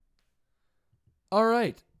All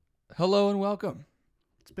right. Hello and welcome.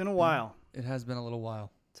 It's been a while. It has been a little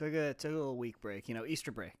while. Took a little week break,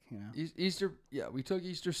 Easter break, Easter, yeah, we took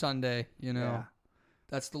Easter Sunday, Yeah,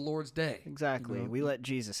 That's the Lord's day. exactly. You know? We let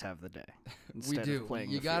Jesus have the day We instead do. of playing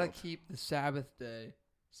You the got to field. keep the Sabbath day,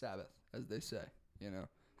 Sabbath, as they say, and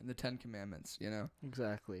the 10 Commandments,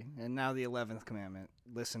 Exactly. And now the 11th commandment: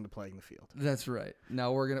 listen to playing the field. That's right.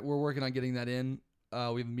 Now we're working on getting that in. We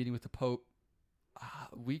have a meeting with the Pope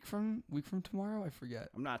week from tomorrow. I forget.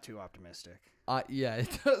 I'm not too optimistic. Yeah,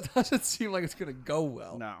 it doesn't seem like it's gonna go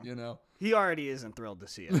well. No. He already isn't thrilled to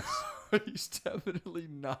see us. He's definitely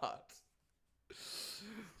not.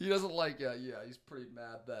 He doesn't like. He's pretty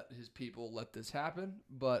mad that his people let this happen.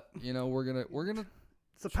 But we're gonna.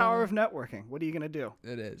 It's the power of networking. What are you gonna do?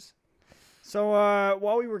 It is. So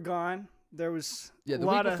while we were gone, there was The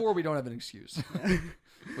week before we don't have an excuse.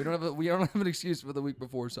 we don't have an excuse for the week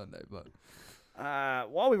before Sunday. But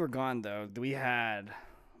while we were gone, though, we had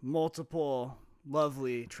multiple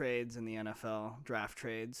lovely trades in the NFL, draft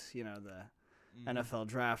trades. The NFL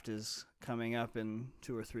draft is coming up in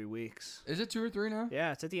 2 or 3 weeks. Is it 2 or 3 now?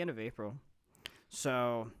 Yeah, it's at the end of April.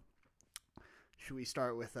 So should we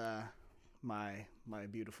start with my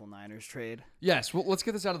beautiful Niners trade? Yes. Well, let's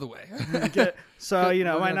get this out of the way.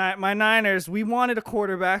 My Niners, we wanted a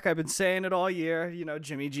quarterback. I've been saying it all year.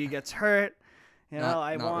 Jimmy G gets hurt.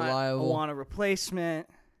 I want a replacement.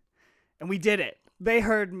 And we did it. They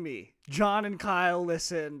heard me. John and Kyle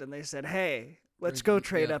listened, and they said, hey, let's go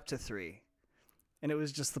trade up to 3. And it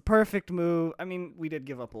was just the perfect move. I mean, we did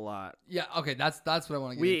give up a lot. Yeah, okay, that's what I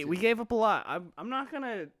want to get into. We gave up a lot. I'm not going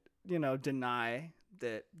to, deny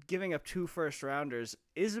that giving up 2 first-rounders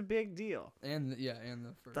is a big deal. And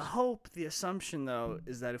the first. The hope, the assumption, though,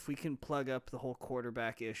 is that if we can plug up the whole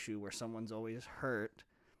quarterback issue where someone's always hurt,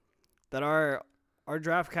 that our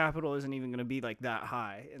draft capital isn't even going to be like that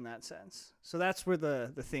high in that sense. So that's where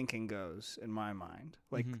the thinking goes in my mind.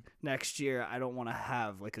 Like next year, I don't want to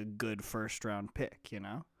have like a good first round pick,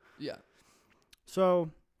 Yeah. So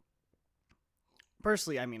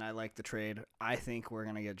personally, I mean, I like the trade. I think we're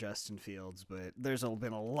going to get Justin Fields, but there's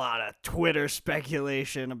been a lot of Twitter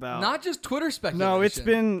speculation about. Not just Twitter speculation.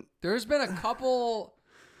 No, there's been a couple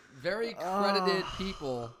very credited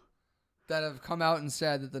people that have come out and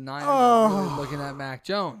said that the Niners are really looking at Mac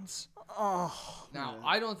Jones. Now,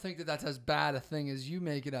 I don't think that that's as bad a thing as you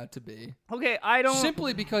make it out to be. Okay, I don't.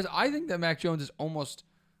 Simply because I think that Mac Jones is almost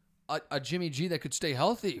a Jimmy G that could stay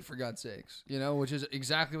healthy, for God's sakes, which is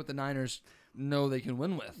exactly what the Niners know they can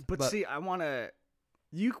win with. But see, I want to.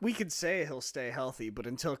 We could say he'll stay healthy, but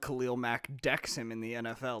until Khalil Mack decks him in the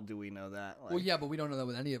NFL, do we know that? Well, yeah, but we don't know that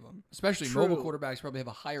with any of them. Especially True. mobile quarterbacks probably have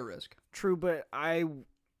a higher risk. True, but I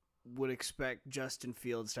would expect Justin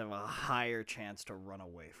Fields to have a higher chance to run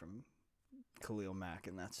away from Khalil Mack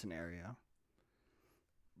in that scenario.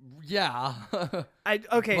 Yeah. But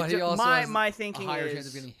he also has my thinking a higher is chance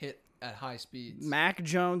of getting hit at high speeds. Mac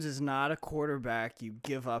Jones is not a quarterback you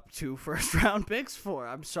give up 2 first-round picks for.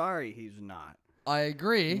 I'm sorry, he's not. I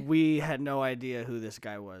agree. We had no idea who this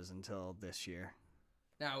guy was until this year.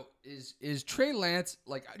 Now, is Trey Lance,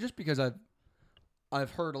 like, just because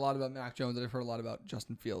I've heard a lot about Mac Jones and I've heard a lot about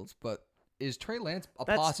Justin Fields, but is Trey Lance a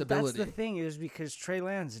possibility? That's the thing, is because Trey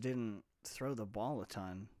Lance didn't throw the ball a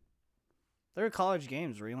ton. There were college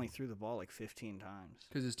games where he only threw the ball like 15 times.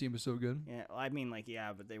 Because his team was so good? Yeah, I mean,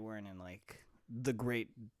 but they weren't in like the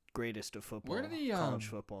greatest of football, Where did he, college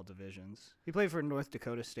football divisions. He played for North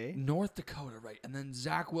Dakota State. North Dakota, right. And then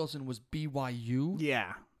Zach Wilson was BYU?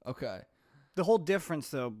 Yeah. Okay. The whole difference,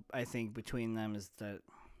 though, I think, between them is that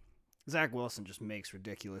Zach Wilson just makes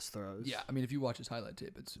ridiculous throws. Yeah, I mean, if you watch his highlight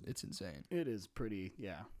tape, it's insane. It is pretty,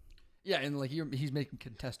 yeah. Yeah, and like he's making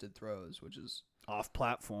contested throws, which is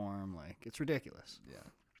off-platform, like it's ridiculous. Yeah.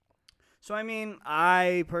 So I mean,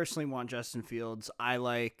 I personally want Justin Fields. I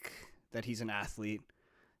like that he's an athlete.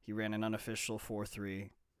 He ran an unofficial 4.3.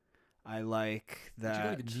 I like that. But you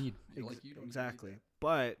don't even need. You don't exactly. Need that.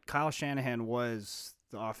 But Kyle Shanahan was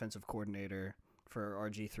the offensive coordinator for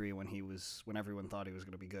RG3 when everyone thought he was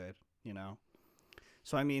going to be good.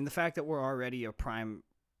 So I mean, the fact that we're already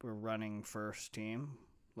we're running first team.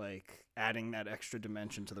 Like adding that extra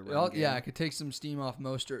dimension to the run game. Yeah, I could take some steam off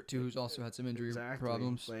Mostert too, who's also had some injury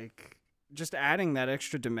problems. Like just adding that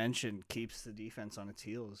extra dimension keeps the defense on its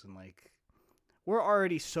heels, and like we're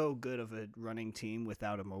already so good of a running team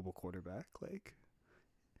without a mobile quarterback. Like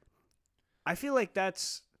I feel like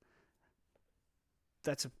that's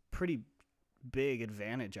a pretty big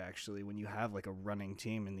advantage actually when you have like a running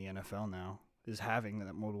team in the NFL now, is having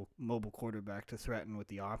that mobile quarterback to threaten with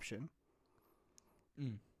the option.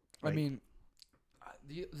 I mean,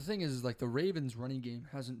 the thing is like the Ravens' running game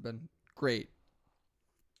hasn't been great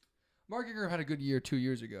Mark Ingram had a good year 2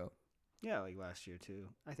 years ago. Yeah, like last year too.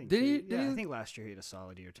 I think. Did he? Yeah, I think last year he had a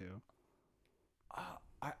solid year too.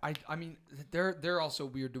 I mean, they're also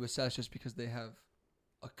weird to assess just because they have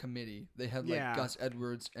a committee. They had like Gus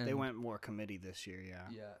Edwards and they went more committee this year. Yeah.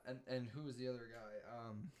 Yeah, and who was the other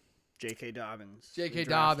guy? J.K. Dobbins. J.K.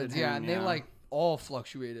 Dobbins. Yeah, and they like all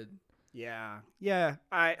fluctuated. Yeah.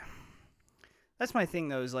 That's my thing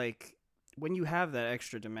though. Is like when you have that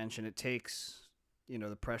extra dimension, it takes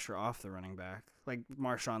the pressure off the running back. Like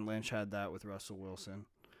Marshawn Lynch had that with Russell Wilson.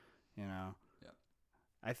 Yeah.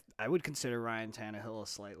 I would consider Ryan Tannehill a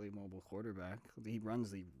slightly mobile quarterback. He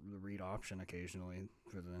runs the read option occasionally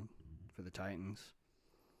for the Titans.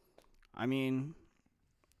 I mean,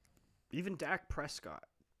 even Dak Prescott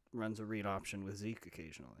runs a read option with Zeke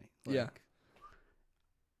occasionally.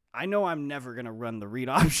 I know I'm never gonna run the read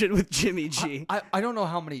option with Jimmy G. I don't know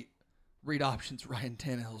how many read options Ryan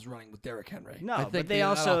Tannehill's running with Derrick Henry. No, I think but they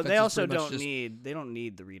also don't need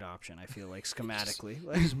the read option. I feel like schematically,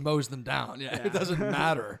 he just mows them down. Yeah, it doesn't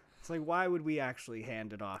matter. It's like, why would we actually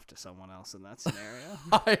hand it off to someone else in that scenario?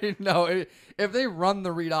 I know. If they run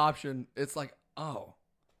the read option, it's like, oh,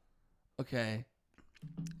 okay.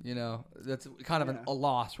 That's kind of a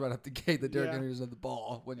loss right up the gate that Derrick Henry doesn't have the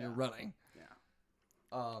ball when you're running.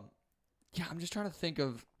 Yeah. I'm just trying to think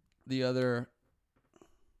of the other.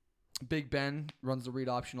 Big Ben runs the read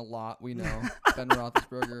option a lot. We know Ben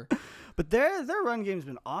Roethlisberger. But their run game's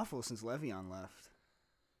been awful since Le'Veon left.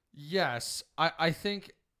 Yes, I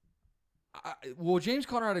think. James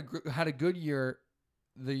Conner had a good year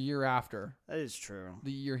the year after. That is true.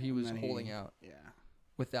 The year he was holding out. Yeah.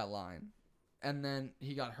 With that line, and then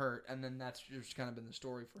he got hurt, and then that's just kind of been the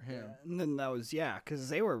story for him. Yeah. And then that was because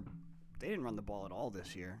they didn't run the ball at all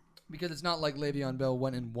this year. Because it's not like Le'Veon Bell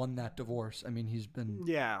went and won that divorce. I mean, he's been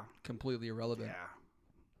completely irrelevant. Yeah.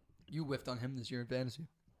 You whiffed on him this year in fantasy.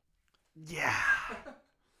 Yeah.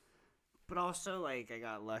 But also, I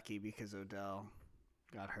got lucky because Odell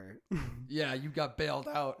got hurt. Yeah, you got bailed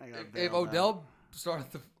out. If Odell started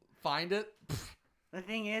to find it. The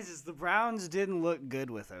thing is the Browns didn't look good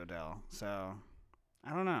with Odell. So,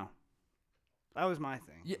 I don't know. That was my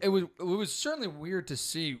thing. Yeah, it was certainly weird to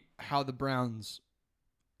see how the Browns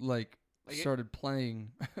started playing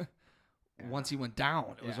once he went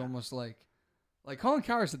down. It was almost like Colin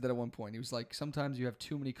Cowherd said that at one point. He was like, sometimes you have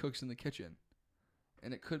too many cooks in the kitchen.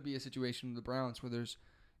 And it could be a situation with the Browns where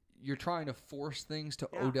you're trying to force things to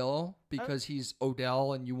Odell because he's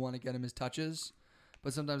Odell and you want to get him his touches.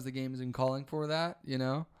 But sometimes the game isn't calling for that,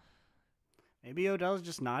 Maybe Odell's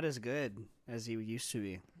just not as good as he used to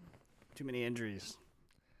be. Too many injuries.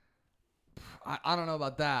 I don't know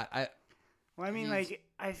about that. Well, I mean,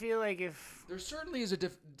 I feel like if there certainly is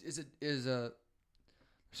a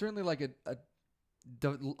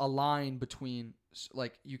line between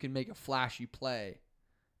you can make a flashy play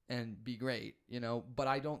and be great, but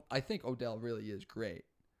I think Odell really is great.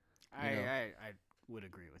 I would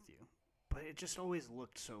agree with you, but it just always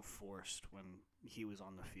looked so forced when he was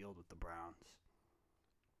on the field with the Browns.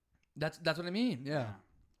 That's what I mean. Yeah.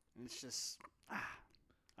 It's just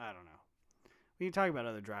I don't know. We can talk about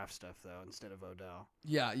other draft stuff though instead of Odell.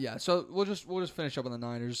 Yeah. So we'll just finish up on the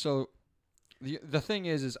Niners. So the thing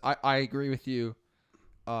is I agree with you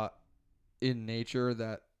in nature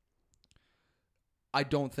that I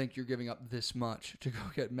don't think you're giving up this much to go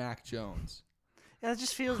get Mac Jones. Yeah, it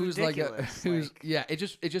just feels ridiculous.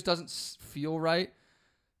 It just doesn't feel right.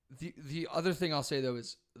 The other thing I'll say though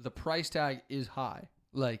is the price tag is high.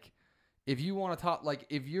 If you want to talk,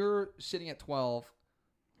 if you're sitting at 12,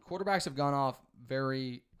 quarterbacks have gone off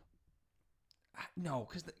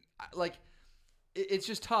it's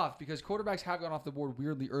just tough because quarterbacks have gone off the board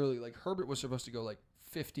weirdly early. Herbert was supposed to go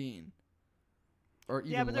 15 or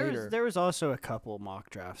even later. There was also a couple mock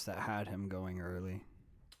drafts that had him going early.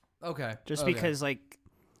 Okay. Because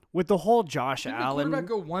with the whole Josh Allen, quarterback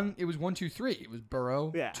go one. It was 1, 2, 3. It was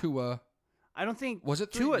Burrow, Tua. I don't think was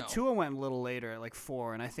it 3? Tua went a little later at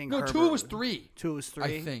 4, and I think Herbert, Tua was 3. Tua was 3.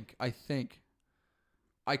 I think.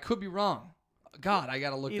 I could be wrong. God, I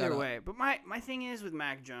gotta look that up. Either way, but my thing is with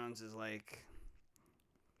Mac Jones is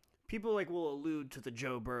people will allude to the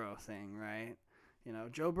Joe Burrow thing, right?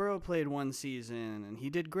 Joe Burrow played one season and he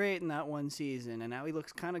did great in that one season, and now he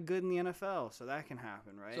looks kind of good in the NFL, so that can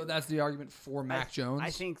happen, right? So that's the argument for Mac Jones.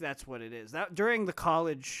 I think that's what it is. That during the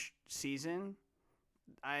college season,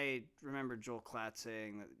 I remember Joel Klatt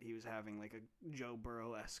saying that he was having a Joe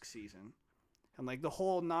Burrow-esque season. And the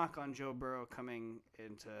whole knock on Joe Burrow coming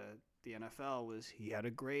into the NFL was he had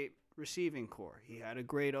a great receiving core. He had a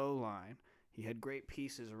great O-line. He had great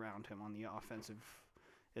pieces around him on the offensive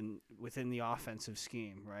and within the offensive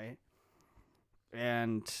scheme, right?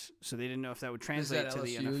 And so they didn't know if that would translate to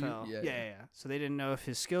the NFL. Yeah. So they didn't know if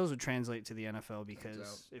his skills would translate to the NFL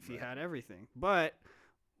because if he had everything. But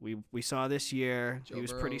we saw this year he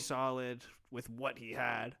was pretty solid with what he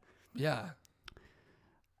had. Yeah.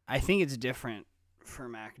 I think it's different for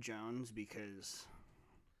Mac Jones because,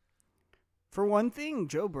 for one thing,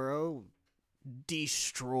 Joe Burrow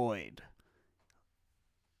destroyed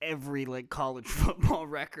every college football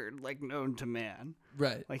record known to man.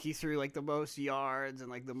 Right. He threw the most yards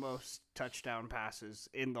and the most touchdown passes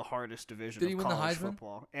in the hardest division of college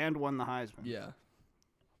football and won the Heisman. Yeah.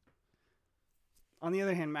 On the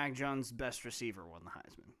other hand, Mac Jones, best receiver, won the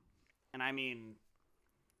Heisman. And I mean,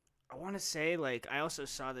 I want to say I also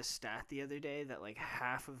saw this stat the other day that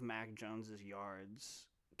half of Mac Jones's yards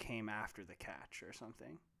came after the catch or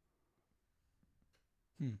something.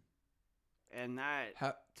 And that,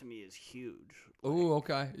 to me, is huge. Oh,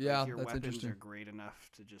 okay. Yeah, your that's weapons interesting. are great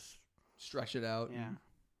enough to just stretch it out and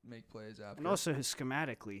make plays after. And also,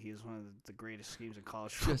 schematically, he's one of the greatest schemes in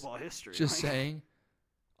college football history. Just saying,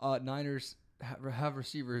 Niners have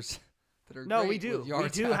receivers that are no, great we do. with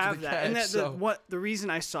yards we do after have the that. catch, And the reason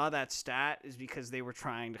I saw that stat is because they were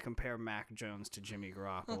trying to compare Mac Jones to Jimmy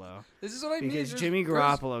Garoppolo. This is what I mean. Because Jimmy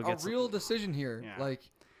Garoppolo gets a real decision here. Yeah.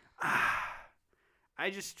 I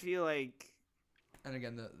just feel like. And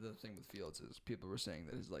again, the thing with Fields is people were saying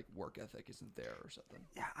that his work ethic isn't there or something.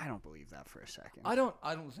 Yeah, I don't believe that for a second. I don't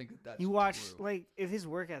think that's you watch true. If his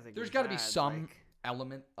work ethic. There's got to be some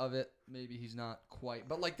element of it. Maybe he's not quite,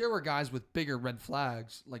 but there were guys with bigger red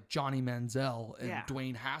flags like Johnny Manziel and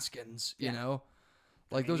Dwayne Haskins. You know,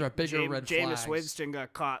 those are bigger red flags. Jameis Winston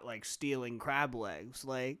got caught stealing crab legs.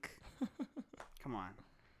 Come on,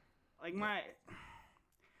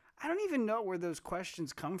 I don't even know where those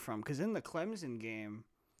questions come from because in the Clemson game,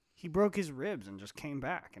 he broke his ribs and just came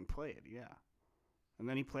back and played. Yeah, and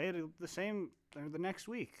then he played the next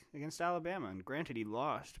week against Alabama. And granted, he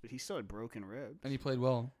lost, but he still had broken ribs. And he played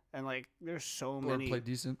well. And there's so many. Played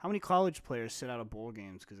decent. How many college players sit out of bowl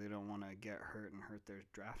games because they don't want to get hurt and hurt their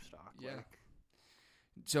draft stock? Yeah.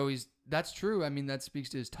 So that's true. I mean, that speaks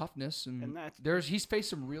to his toughness, and he's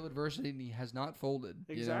faced some real adversity, and he has not folded.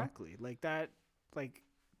 Exactly,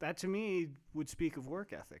 that to me would speak of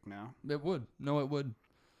work ethic. Now it would. No, it would.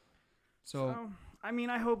 So I mean,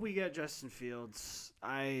 I hope we get Justin Fields.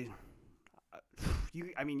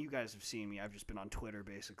 You guys have seen me. I've just been on Twitter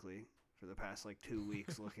basically for the past 2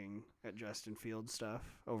 weeks looking at Justin Fields stuff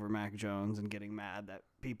over Mac Jones and getting mad that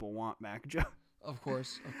people want Mac Jones. Of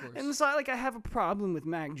course. And it's not I have a problem with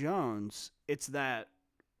Mac Jones. It's that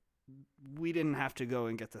we didn't have to go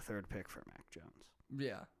and get the third pick for Mac Jones.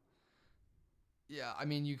 Yeah. Yeah, I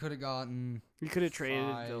mean, you could have gotten. You could have traded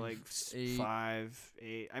to 5,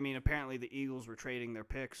 8. I mean, apparently the Eagles were trading their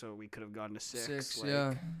pick, so we could have gone to 6.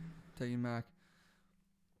 Yeah, taking Mac.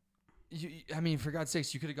 I mean, for God's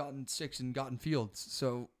sakes, you could have gotten 6 and gotten Fields.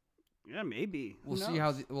 So. Yeah, maybe. We'll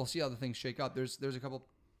see how the things shake out. There's a couple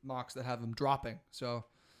mocks that have him dropping. So.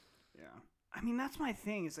 Yeah, I mean that's my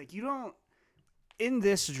thing. It's you don't in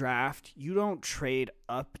this draft you don't trade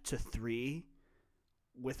up to 3.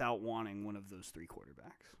 Without wanting one of those 3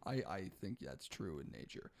 quarterbacks. I think that's true in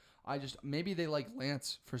nature. Maybe they like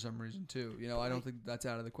Lance for some reason too. I don't think that's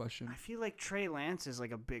out of the question. I feel like Trey Lance is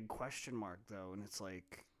a big question mark though, and it's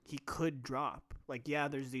he could drop.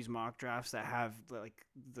 There's these mock drafts that have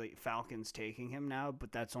the Falcons taking him now,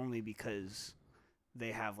 but that's only because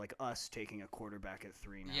they have us taking a quarterback at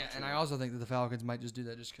 3 now. Yeah, too. And I also think that the Falcons might just do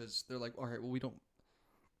that just because they're all right, well, we don't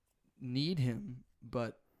need him,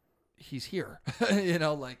 but he's here,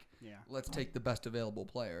 let's take the best available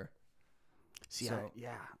player.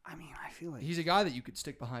 I mean, I feel like he's a guy that you could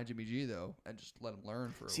stick behind Jimmy G though, and just let him learn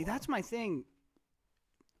for a while. That's my thing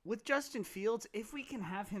with Justin Fields. If we can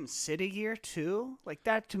have him sit a year too,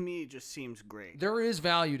 that to me just seems great. There is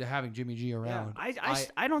value to having Jimmy G around. Yeah,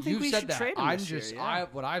 I don't think we should trade him this year.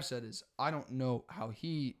 What I've said is I don't know how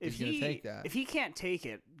he is going to take that. If he can't take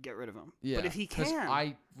it, get rid of him. Yeah, but if he can,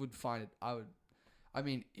 I would find it. I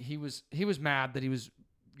mean, he was mad that he was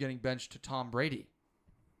getting benched to Tom Brady.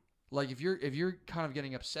 If you're kind of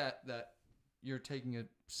getting upset that you're taking a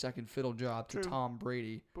second fiddle job to Tom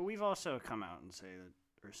Brady, but we've also come out and said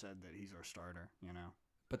that he's our starter,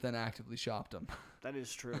 but then actively shopped him. That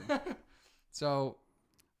is true. So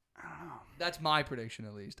I don't know. That's my prediction,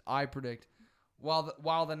 at least. I predict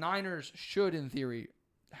while the Niners should, in theory,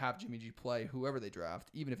 have Jimmy G play whoever they draft,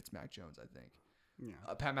 even if it's Mac Jones, I think.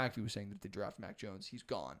 Yeah. Pat McAfee was saying that if they draft Mac Jones, he's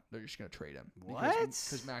gone. They're just going to trade him. What?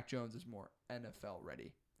 Because Mac Jones is more NFL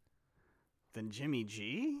ready. Than Jimmy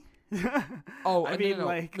G? Oh, I mean,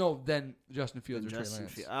 no, then Justin Fields or Trey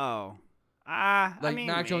Lance. Like,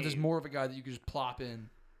 Mac Jones is more of a guy that you could just plop in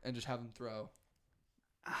and just have him throw.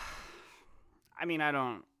 I mean, I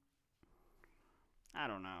don't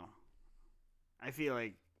know. I feel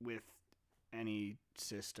like with any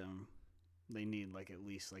system, they need like at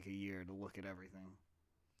least like a year to look at everything,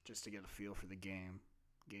 just to get a feel for the game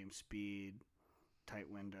speed, tight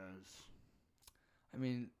windows. I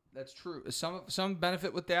mean, that's true. Some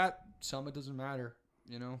benefit with that, some it doesn't matter.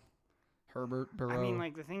 You know, Herbert, Burrow. I mean,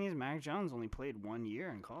 like the thing is, Mac Jones only played 1 year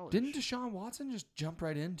in college. Didn't Deshaun Watson just jump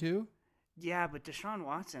right in too? Yeah, but Deshaun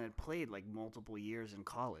Watson had played like multiple years in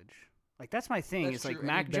college. Like that's my thing. That's it's true. like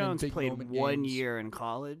Mac Jones played 1 games. year in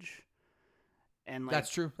college, and like, that's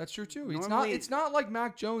true. That's true too. It's not like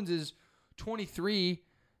Mac Jones is 23,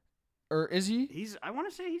 or is he? I want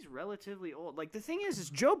to say he's relatively old. Like the thing is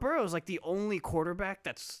Joe Burrow is like the only quarterback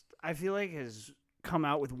that's I feel like has come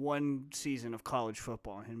out with 1 season of college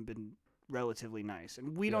football and been relatively nice,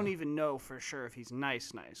 and we don't even know for sure if he's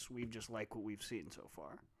nice. We just like what we've seen so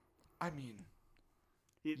far. I mean,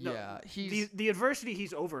 he's the adversity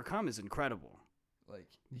he's overcome is incredible. Like,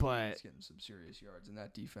 but he's getting some serious yards, and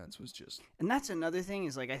that defense was just. And that's another thing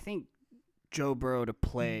is like I think Joe Burrow to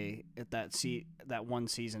play at that 1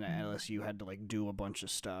 season at LSU had to like do a bunch of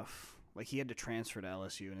stuff. Like he had to transfer to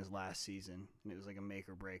LSU in his last season, and it was like a make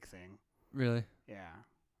or break thing. Really? Yeah.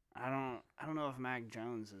 I don't know if Mac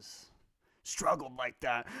Jones has struggled like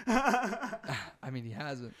that. I mean, he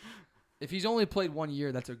hasn't. If he's only played 1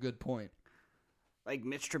 year, that's a good point. Like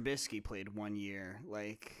Mitch Trubisky played 1 year,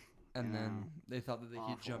 like, and then they thought that they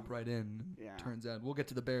could jump right in. Yeah. Turns out we'll get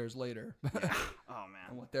to the Bears later. Yeah. Oh man.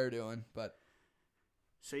 And what they're doing, but.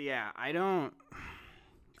 So yeah,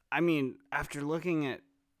 I mean, after looking at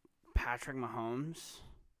Patrick Mahomes,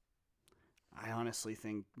 I honestly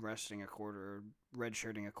think redshirting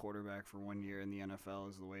a quarterback for 1 year in the NFL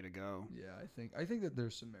is the way to go. Yeah, I think that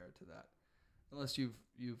there's some merit to that. Unless you've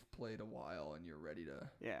played a while and you're ready to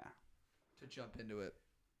jump into it.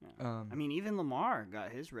 Yeah. I mean, even Lamar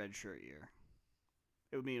got his redshirt year.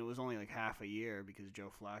 It was only like half a year because Joe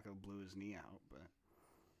Flacco blew his knee out, but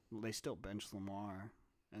they still benched Lamar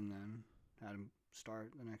and then had him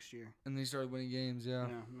start the next year. And they started winning games, yeah.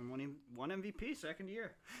 Yeah, and won MVP second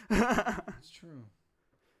year. That's true.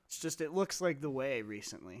 It's just it looks like the way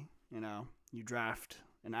recently. You know, you draft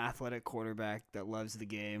an athletic quarterback that loves the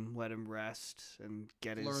game, let him rest and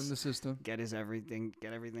learn the system, get everything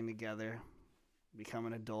together, become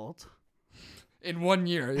an adult. In 1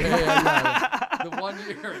 year, yeah. The 1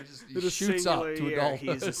 year, he shoots up to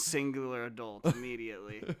adulthood. He's a singular adult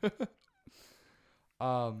immediately.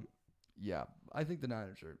 Yeah, I think the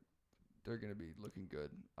Niners they're going to be looking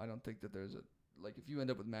good. I don't think that there's if you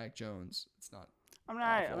end up with Mac Jones, it's not. I'm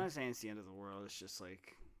not saying it's the end of the world. It's just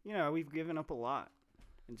like, you know, we've given up a lot.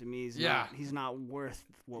 And to me, he's not worth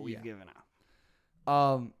what we've given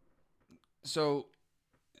up. So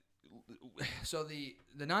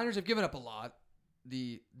the Niners have given up a lot.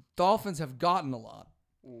 The Dolphins have gotten a lot.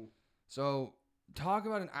 So talk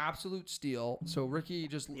about an absolute steal. So Ricky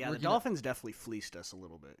the Dolphins definitely fleeced us a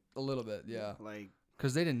little bit. A little bit, yeah. Like,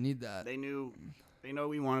 because they didn't need that. They know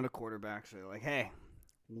we wanted a quarterback, so they're like, hey,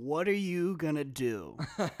 what are you gonna do?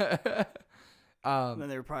 Then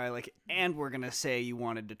they were probably like, and we're going to say you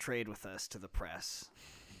wanted to trade with us to the press.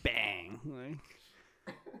 Bang. And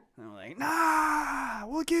they're like, nah,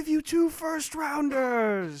 we'll give you 2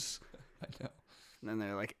 first-rounders. I know. And then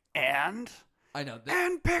they're like, and? I know.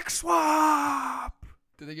 And pick swap.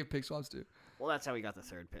 Did they give pick swaps too? Well, that's how we got the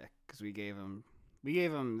 3rd pick, because we gave them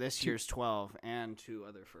this year's 12 and 2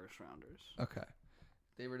 other first-rounders. Okay.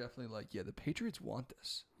 They were definitely like, yeah, the Patriots want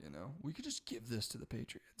this. You know, we could just give this to the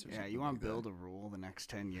Patriots. Yeah, you want to build a rule the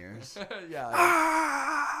next 10 years?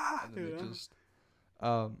 Yeah. And then it just,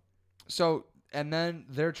 and then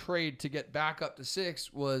their trade to get back up to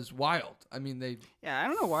 6 was wild. I mean, I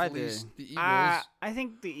don't know why the Eagles. I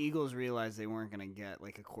think the Eagles realized they weren't going to get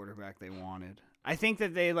like a quarterback they wanted. I think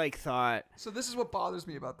that they thought. So this is what bothers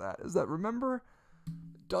me about that is that remember,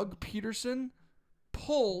 Doug Peterson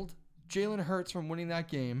pulled Jalen Hurts from winning that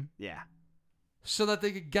game. Yeah. So that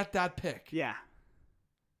they could get that pick. Yeah.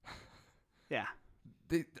 Yeah.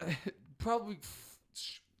 They probably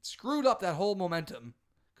screwed up that whole momentum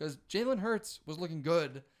because Jalen Hurts was looking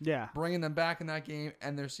good. Yeah. Bringing them back in that game,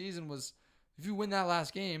 and their season was. If you win that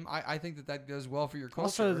last game, I think that does well for your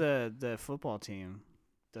culture. Also, the football team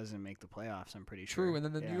doesn't make the playoffs. I'm pretty sure. True, and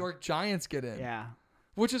then the New York Giants get in. Yeah.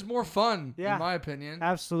 Which is more fun, in my opinion.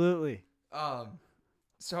 Absolutely.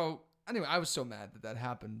 So. Anyway, I was so mad that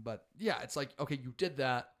happened, but yeah, it's like, okay, you did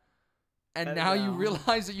that, and now you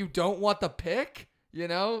realize that you don't want the pick, you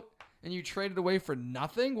know, and you traded away for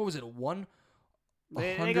nothing. What was it,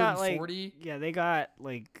 They got they got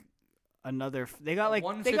like another. They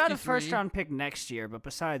got a first round pick next year, but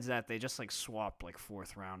besides that, they just like swapped like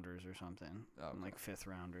 4th rounders or something, and like 5th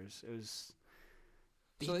rounders. It was.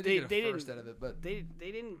 So they didn't get a first out of it, but they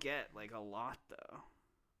didn't get like a lot though.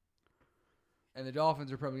 And the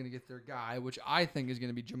Dolphins are probably going to get their guy, which I think is going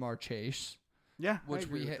to be Ja'Marr Chase. Yeah, which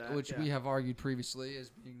we have argued previously as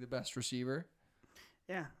being the best receiver.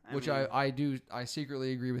 Yeah, I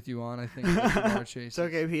secretly agree with you on. I think Ja'Marr Chase. It's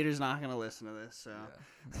okay. Peter's not going to listen to this, so.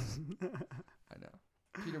 Yeah. I know.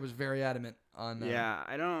 Peter was very adamant on. Yeah,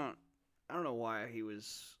 I don't know why he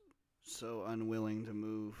was so unwilling to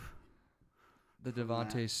move. The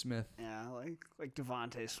Devontae Smith. Yeah, like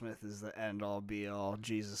Devontae Smith is the end all be all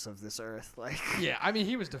Jesus of this earth. Like. Yeah, I mean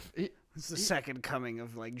he was. It's the second coming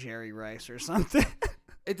of like Jerry Rice or something.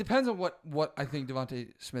 It depends on what I think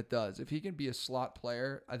Devontae Smith does. If he can be a slot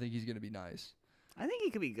player, I think he's going to be nice. I think he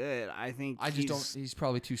could be good. He's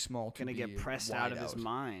probably too small to going to get pressed out of his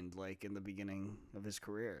mind like in the beginning of his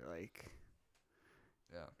career. Like,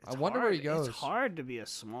 yeah, I wonder where he goes. It's hard to be a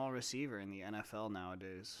small receiver in the NFL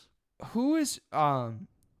nowadays. Who is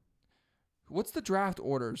what's the draft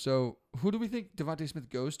order? So who do we think Devontae Smith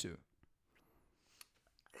goes to?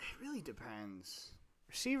 It really depends.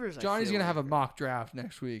 Receivers. Johnny's gonna have a mock draft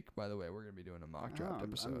next week. By the way, we're gonna be doing a mock draft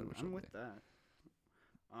episode. I'm with that.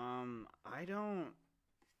 I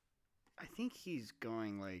think he's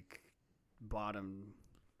going like bottom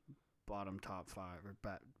top 5 or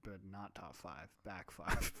but not top 5, back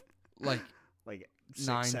 5. like 6,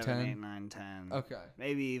 9, 7, 10. 8, 9, 10. Okay.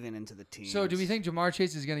 Maybe even into the teens. So do we think Ja'Marr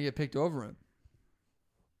Chase is gonna get picked over him?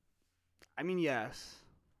 I mean, yes.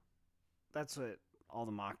 That's what all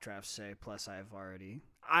the mock drafts say. Plus, I've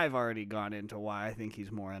already gone into why I think he's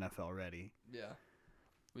more NFL ready. Yeah.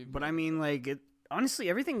 But I mean, like, honestly,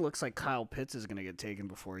 everything looks like Kyle Pitts is going to get taken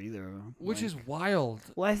before either of them. Which is wild.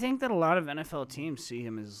 Well, I think that a lot of NFL teams see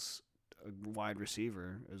him as a wide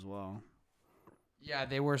receiver as well. Yeah,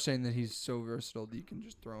 they were saying that he's so versatile that you can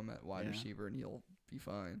just throw him at wide receiver and he'll be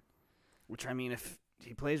fine. Which, I mean, if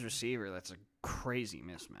he plays receiver, that's a crazy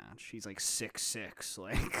mismatch. He's like 6'6",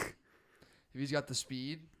 like... If he's got the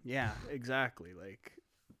speed. Yeah, exactly. Like,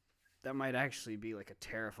 that might actually be like a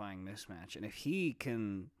terrifying mismatch. And if he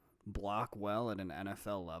can block well at an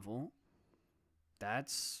NFL level,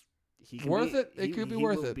 he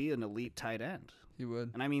could be an elite tight end. He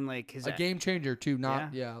would. And I mean, like, a game changer too.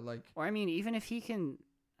 Or I mean, even if he can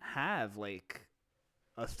have like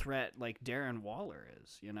a threat like Darren Waller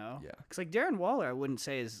is, you know? Yeah. Because like Darren Waller, I wouldn't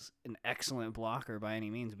say is an excellent blocker by any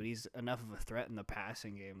means, but he's enough of a threat in the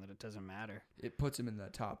passing game that it doesn't matter. It puts him in the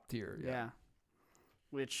top tier. Yeah.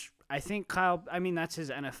 Which I think that's his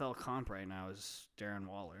NFL comp right now is Darren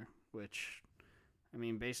Waller, which, I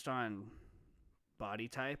mean, based on body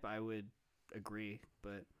type, I would agree,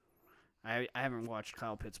 but I haven't watched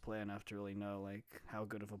Kyle Pitts play enough to really know like how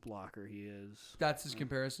good of a blocker he is. That's his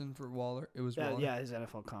comparison for Waller. It was Waller. Yeah, his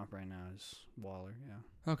NFL comp right now is Waller.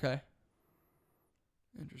 Yeah. Okay.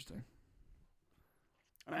 Interesting.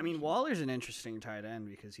 I mean, Waller's an interesting tight end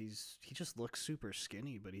because he just looks super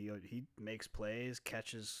skinny, but he makes plays,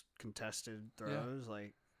 catches contested throws. Yeah.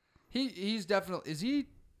 Like he's definitely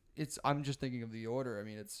I'm just thinking of the order. I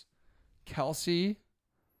mean, it's Kelsey.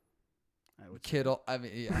 Kittle. I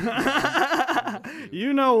mean, yeah.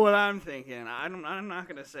 You know what I'm thinking. I'm not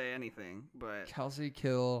gonna say anything, but Kelsey,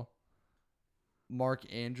 Kittle, Mark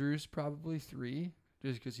Andrews probably 3,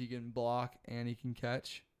 just because he can block and he can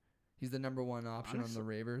catch. He's the number 1 option on the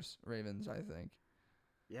Ravens, I think.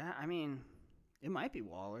 Yeah, I mean, it might be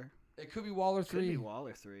Waller. It could be Waller 3. Could be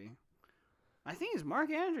Waller 3. I think it's Mark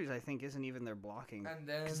Andrews. I think isn't even their blocking,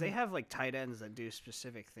 because they have like tight ends that do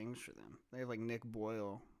specific things for them. They have like Nick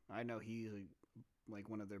Boyle. I know he's like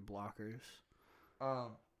one of their blockers.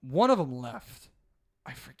 One of them left.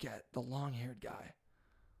 I forget, the long-haired guy.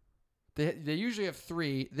 They usually have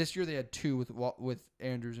 3. This year they had 2 with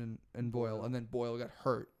Andrews and Boyle, and then Boyle got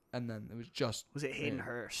hurt, and then it was just. Was it Hayden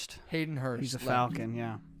Hurst? Hayden Hurst. He's a Falcon,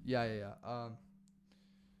 yeah. Yeah.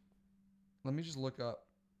 Let me just look up,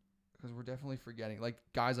 because we're definitely forgetting like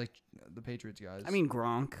guys like the Patriots guys. I mean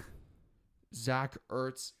Gronk, Zach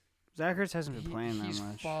Ertz. Zach Ertz hasn't been playing that much.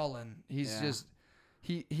 He's fallen. He's just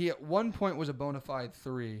he at one point was a bona fide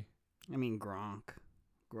 3. I mean Gronk.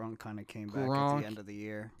 Gronk kind of came back at the end of the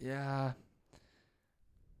year. Yeah.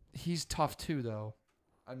 He's tough too, though.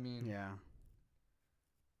 I mean, yeah.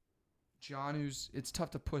 it's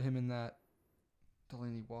tough to put him in that.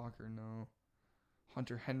 Delaney Walker, no.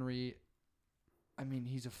 Hunter Henry. I mean,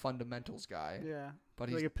 he's a fundamentals guy. Yeah. But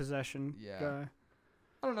he's like a possession guy.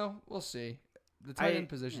 I don't know. We'll see. the tight end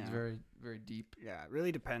position is very, very deep. Yeah, it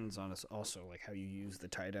really depends on us also, like, how you use the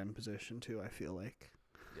tight end position, too, I feel like.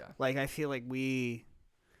 Yeah. Like, I feel like we...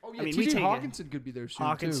 Oh, yeah, T.J. Hawkinson could be there soon,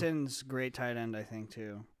 Hawkinson's great tight end, I think,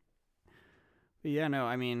 too. But yeah, no,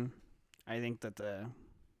 I mean, I think that the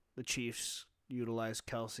Chiefs utilize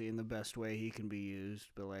Kelsey in the best way he can be used,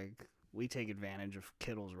 but, like, we take advantage of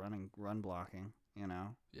Kittle's run blocking, you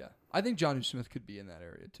know? Yeah. I think Jonnu Smith could be in that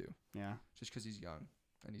area, too. Yeah. Just because he's young.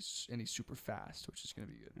 And he's super fast, which is going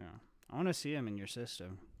to be good. Yeah. I want to see him in your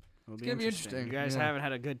system. It's going to be interesting. You guys haven't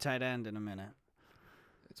had a good tight end in a minute.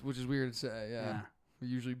 Which is weird to say, yeah. We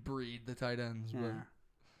usually breed the tight ends. Yeah.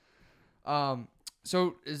 But,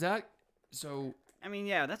 so is that... So I mean,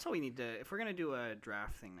 yeah, that's all we need to... If we're going to do a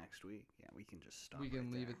draft thing next week, yeah, we can just stop. We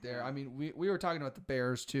can leave it there. I mean, we were talking about the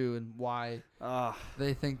Bears, too, and why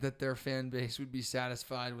they think that their fan base would be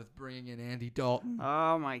satisfied with bringing in Andy Dalton.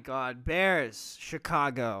 Oh, my God. Bears,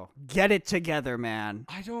 Chicago. Get it together, man.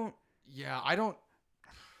 I don't...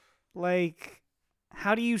 Like...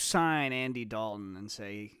 How do you sign Andy Dalton and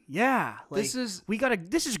say, yeah, like, this is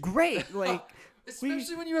great. Like,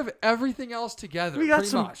 especially when you have everything else together. We got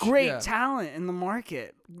some great talent in the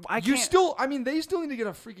market. They still need to get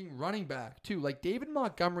a freaking running back too. Like David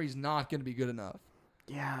Montgomery's not going to be good enough.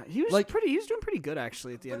 Yeah, he was doing pretty good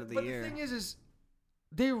actually at the end of the year. But the thing is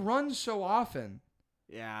they run so often.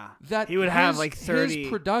 Yeah. That he would have like 30. His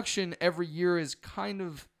production every year is kind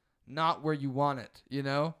of not where you want it, you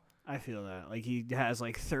know? I feel that. Like, he has,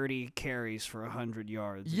 like, 30 carries for 100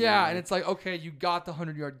 yards. Yeah, and it's like, okay, you got the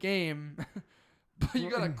 100-yard game, but you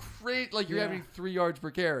got to create, like, you're having 3 yards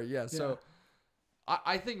per carry. Yeah, so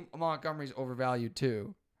I think Montgomery's overvalued,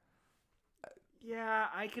 too. Yeah,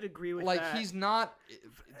 I could agree with that. Like, he's not,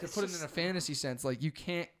 to put it in a fantasy sense, like, you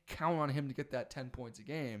can't count on him to get that 10 points a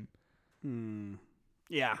game.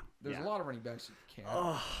 Yeah. There's a lot of running backs you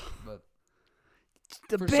can't, but...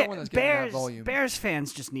 The Bears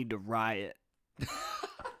fans just need to riot.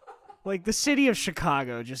 Like, the city of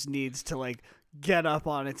Chicago just needs to, like, get up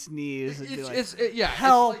on its knees and be like,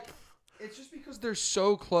 help. It's just because they're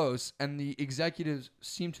so close and the executives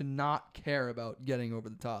seem to not care about getting over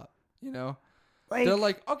the top, you know? Like, they're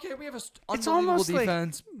like, okay, we have an unbelievable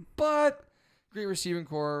defense, but great receiving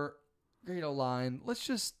core, great O-line. Let's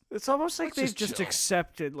just... It's almost like they've just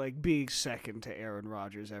accepted, like, being second to Aaron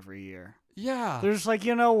Rodgers every year. Yeah. They're just like,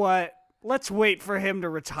 you know what? Let's wait for him to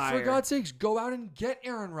retire. For God's sakes, go out and get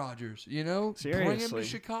Aaron Rodgers, you know? Seriously. Bring him to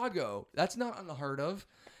Chicago. That's not unheard of.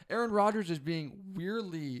 Aaron Rodgers is being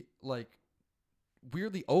weirdly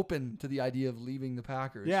open to the idea of leaving the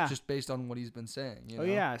Packers just based on what he's been saying. You know?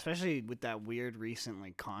 Yeah, especially with that weird recent,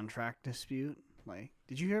 like, contract dispute. Like,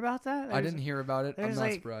 did you hear about that? I didn't hear about it. I'm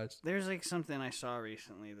not surprised. There's, like, something I saw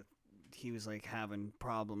recently that he was, like, having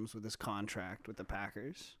problems with his contract with the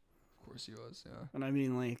Packers. Of course he was, yeah. And I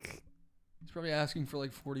mean, like... He's probably asking for,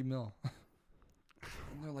 like, $40 million.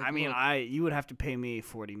 Like, I mean, you would have to pay me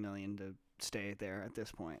 $40 million to stay there at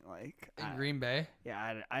this point. Like in Green Bay?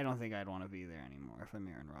 Yeah, I don't think I'd want to be there anymore if I'm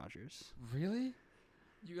Aaron Rodgers. Really?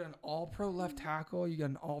 You got an all-pro left tackle, you got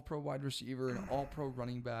an all-pro wide receiver, an all-pro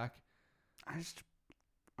running back.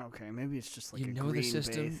 Okay, maybe it's just like a Green Bay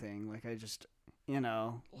thing. Like, he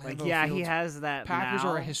has that. Packers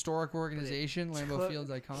are a historic organization. Lambeau Field's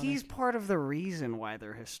iconic. He's part of the reason why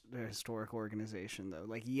they're a historic organization, though.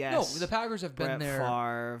 Like, yes, no, the Packers have been there. Brett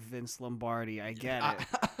Favre, Vince Lombardi, I get it.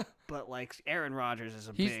 But like, Aaron Rodgers is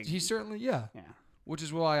he's certainly yeah. Which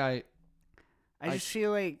is why I just feel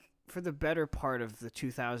like for the better part of the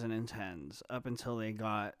 2010s, up until they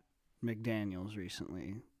got McDaniels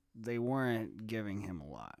recently, they weren't giving him a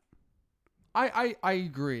lot. I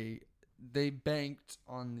agree. They banked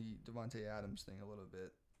on the Davante Adams thing a little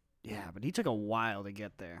bit. Yeah, but he took a while to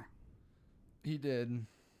get there. He did.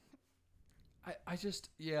 I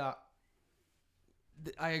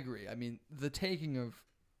agree. I mean, the taking of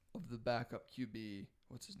the backup QB,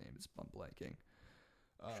 what's his name? I'm blanking.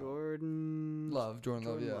 Jordan Love,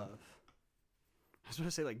 yeah. Love. I was going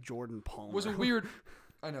to say like Jordan Palmer. Was a weird.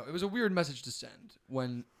 I know it was a weird message to send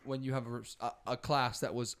when you have a class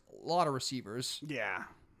that was a lot of receivers. Yeah.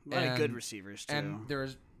 A lot of good receivers, too. And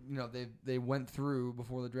there's, they went through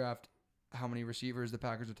before the draft how many receivers the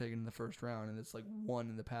Packers are taking in the first round, and it's like one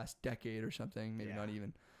in the past decade or something, maybe not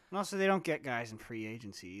even. And also, they don't get guys in free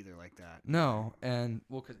agency either like that. No, and,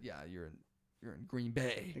 because, you're in Green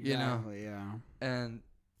Bay, exactly, yeah. And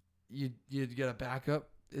you'd get a backup,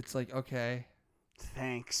 it's like, okay.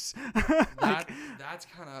 Thanks. That's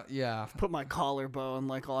kind of, Put my collarbone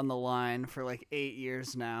like on the line for like 8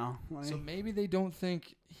 years now. Like, so maybe they don't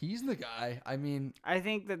think he's the guy. I mean, I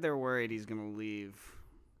think that they're worried he's gonna leave,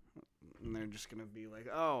 and they're just gonna be like,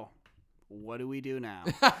 "Oh, what do we do now?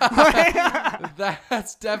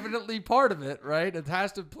 That's definitely part of it, right? It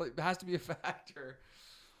has to be a factor.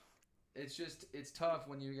 It's tough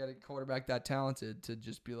when you get a quarterback that talented to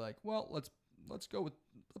just be like, well, let's go with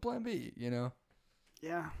the plan B, you know?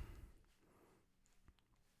 Yeah.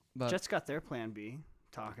 But Jets got their plan B,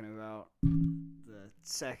 talking about the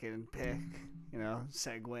second pick, you know,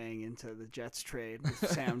 segueing into the Jets trade with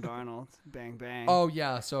Sam Darnold. Bang, bang. Oh,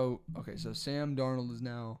 yeah. So Sam Darnold is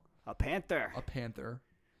now a Panther.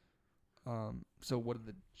 So what did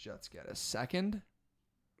the Jets get? A second?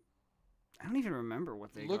 I don't even remember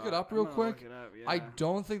what they got. Look it up real quick. Look it up, yeah. I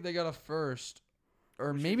don't think they got a first.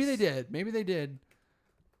 Or maybe they did. Maybe they did.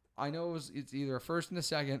 I know it's either a first and a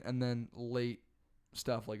second and then late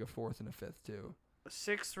stuff like a fourth and a fifth too. A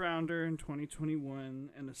 6th rounder in 2021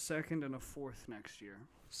 and a 2nd and a 4th next year.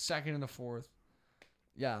 2nd and a 4th.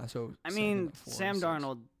 Yeah, so I mean, Sam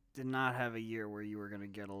Darnold did not have a year where you were going to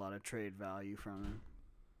get a lot of trade value from him.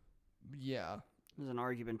 Yeah. There's an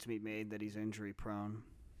argument to be made that he's injury prone.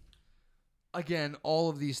 Again, all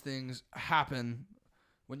of these things happen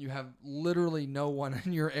when you have literally no one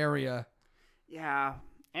in your area. Yeah,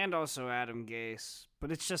 and also Adam Gase.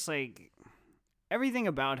 But it's just like everything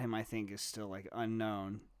about him, I think, is still like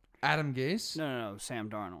unknown. Adam Gase? No, Sam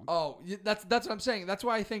Darnold. Oh, that's what I'm saying. That's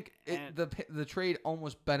why I think the trade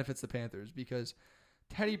almost benefits the Panthers because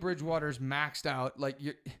Teddy Bridgewater's maxed out. Like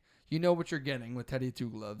you know what you're getting with Teddy Two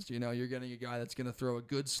Gloves. You know you're getting a guy that's going to throw a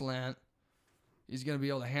good slant. He's going to be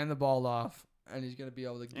able to hand the ball off, and he's going to be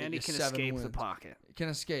able to get and he can 7 escape wins. the pocket. He can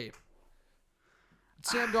escape.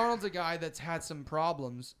 Sam Darnold's a guy that's had some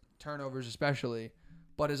problems, turnovers especially,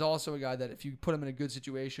 but is also a guy that if you put him in a good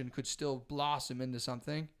situation could still blossom into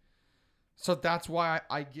something. So that's why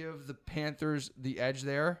I give the Panthers the edge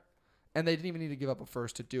there, and they didn't even need to give up a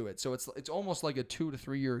first to do it. So it's almost like a 2 to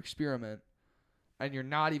 3 year experiment, and you're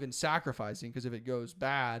not even sacrificing because if it goes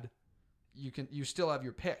bad, you still have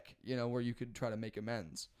your pick, you know, where you could try to make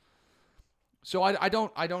amends. So I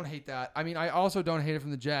don't hate that. I mean, I also don't hate it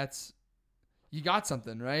from the Jets. You got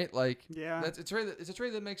something, right? Like, yeah, it's a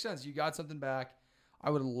trade that makes sense. You got something back. I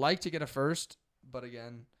would like to get a first, but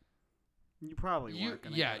again, you probably weren't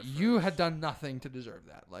gonna get a first. You had done nothing to deserve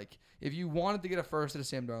that. Like, if you wanted to get a first at a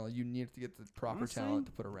Sam Darnold, you needed to get the proper talent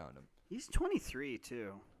to put around him. He's 23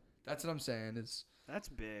 too. That's what I'm saying. That's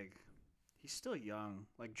big. He's still young.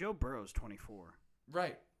 Like Joe Burrow's 24.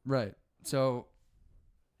 Right. So,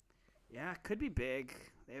 yeah, it could be big.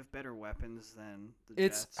 They have better weapons than the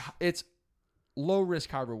Jets. It's low risk,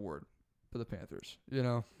 high reward for the Panthers, you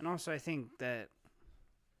know. And also, I think that,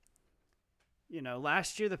 you know,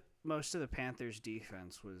 last year most of the Panthers'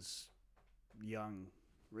 defense was young,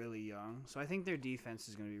 really young. So I think their defense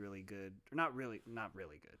is going to be really good. Or not really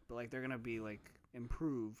good, but like they're going to be like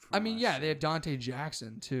improved. I mean, yeah, they have Dante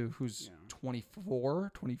Jackson too, who's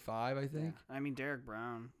 24, 25, I think. Yeah. I mean, Derek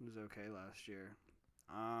Brown was okay last year.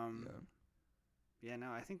 Yeah,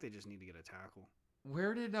 no, I think they just need to get a tackle.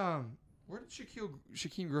 Where did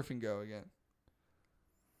Shaquem Griffin go again?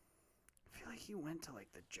 I feel like he went to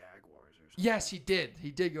like the Jaguars or something. Yes, he did.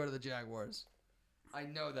 He did go to the Jaguars. I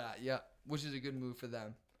know that. Yeah, which is a good move for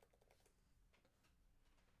them.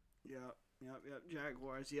 Yep.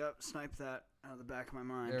 Jaguars. Yep. Snipe that out of the back of my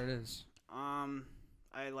mind. There it is.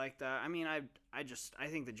 I like that. I mean, I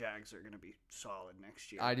think the Jags are going to be solid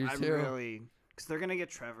next year. I do too. Because they're going to get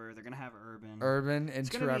Trevor. They're going to have Urban. And it's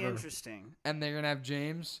Trevor. It's going to be interesting. And they're going to have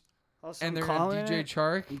James. Also, and they're going to have DJ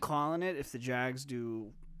Chark. I'm calling it. If the Jags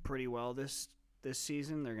do pretty well this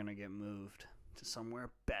season, they're going to get moved to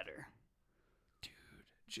somewhere better.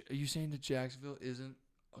 Dude, are you saying that Jacksonville isn't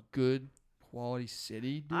a good quality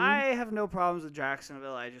city, dude? I have no problems with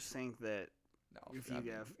Jacksonville. I just think that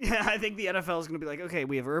I think the NFL is going to be like, okay,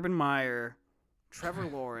 we have Urban Meyer, Trevor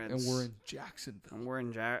Lawrence. And we're in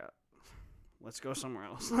Jacksonville. Let's go somewhere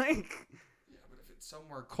else. Like, yeah, but if it's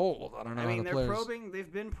somewhere cold, I don't know. I mean,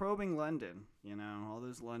 they've been probing London, you know, all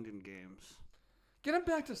those London games. Get them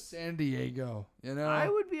back to San Diego, you know. I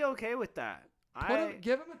would be okay with that.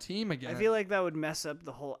 Give them a team again. I feel like that would mess up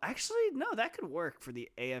the whole. Actually, no, that could work for the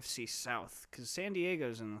AFC South because San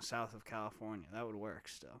Diego's in the south of California. That would work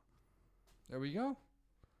still. There we go.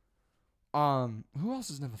 Who else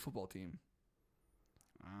doesn't have a football team?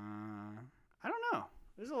 I don't know.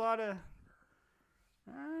 There's a lot of.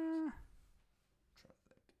 I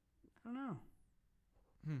don't know.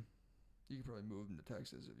 You could probably move them to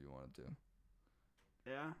Texas if you wanted to.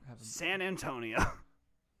 Yeah. San Antonio.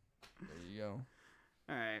 There you go.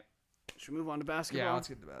 All right. Should we move on to basketball? Yeah, let's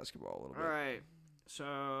get to basketball a little bit. All right.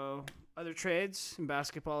 So, other trades in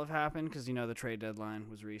basketball have happened because, you know, the trade deadline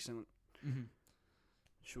was recent. Mm-hmm.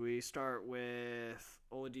 Should we start with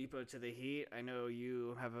Oladipo to the Heat? I know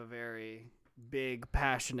you have a very big,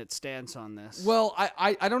 passionate stance on this. Well,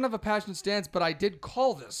 I don't have a passionate stance, but I did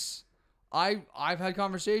call this. I've had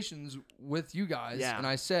conversations with you guys, and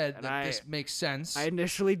I said that this makes sense. I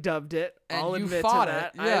initially dubbed it. And I'll you admit fought to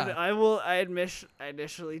that. it. Yeah. I admit I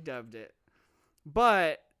initially dubbed it.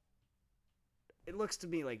 But it looks to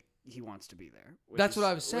me like he wants to be there. That's what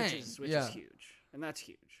I was saying. Which is huge. And that's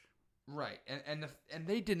huge. Right. And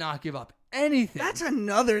they did not give up anything. That's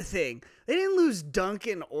another thing. They didn't lose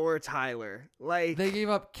Duncan or Tyler. Like, they gave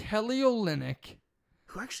up Kelly Olynyk,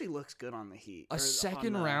 who actually looks good on the Heat. A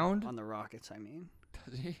second round? On the Rockets, I mean.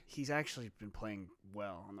 Does he? He's actually been playing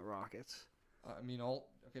well on the Rockets. I mean,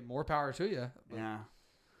 more power to you. But,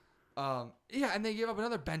 yeah. And they gave up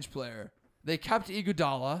another bench player. They kept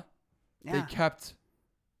Iguodala. Yeah. They kept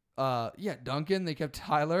Duncan. They kept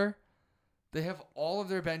Tyler. They have all of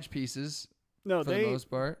their bench pieces for the most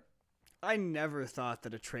part. I never thought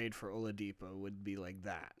that a trade for Oladipo would be like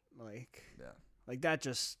that. Like that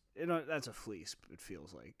just, that's a fleece, it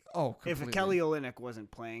feels like. Oh, completely. If Kelly Olynyk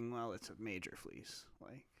wasn't playing well, it's a major fleece.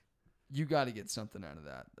 Like, you got to get something out of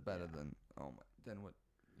that better than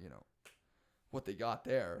what they got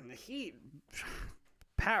there. And the Heat,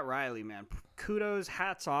 Pat Riley, man, kudos,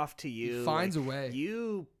 hats off to you. He finds a way.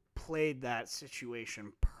 You played that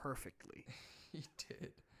situation perfectly. He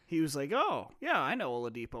did. He was like, oh, yeah, I know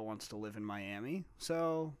Oladipo wants to live in Miami,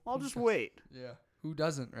 so I'll just wait. Yeah. Who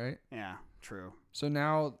doesn't, right? Yeah, true. So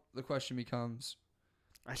now the question becomes,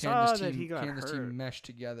 can this team mesh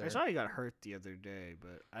together? I saw he got hurt the other day,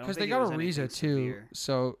 but I don't think because they got Ariza too.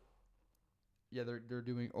 So yeah, they're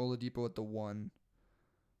doing Oladipo at the 1,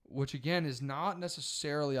 which again is not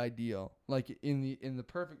necessarily ideal. Like in the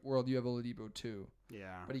perfect world, you have Oladipo 2.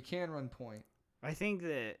 Yeah, but he can run point. I think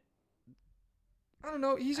that. I don't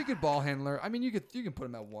know. He's a good ball handler. I mean, you can put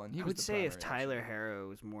him at 1. I would say if Tyler Herro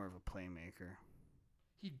was more of a playmaker.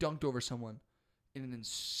 He dunked over someone in an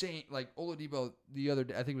insane, like Oladipo the other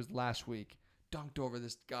day, I think it was last week, dunked over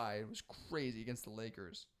this guy. It was crazy against the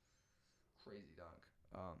Lakers. Crazy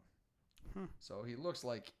dunk. So he looks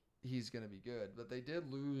like he's going to be good. But they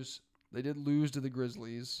did lose. They did lose to the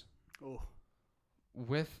Grizzlies. Oh.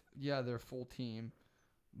 With, their full team.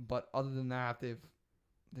 But other than that, they've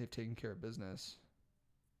taken care of business.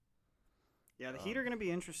 Yeah, the Heat are going to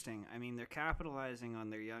be interesting. I mean, they're capitalizing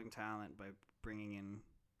on their young talent by bringing in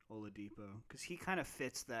Oladipo because he kind of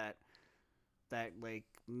fits that like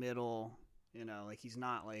middle, like he's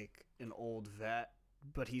not like an old vet,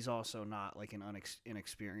 but he's also not like an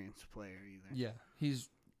inexperienced player either. Yeah, he's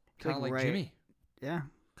kind of like Jimmy. Yeah,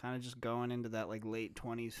 kind of just going into that like late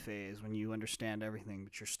 20s phase when you understand everything,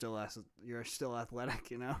 but you're still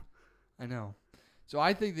athletic, I know. So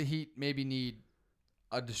I think the Heat maybe need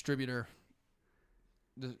a distributor.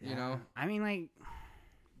 I mean, like,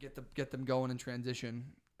 get them going in transition,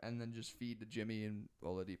 and then just feed to Jimmy and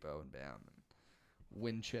Oladipo and bam, and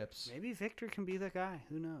win chips. Maybe Victor can be the guy.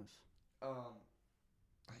 Who knows?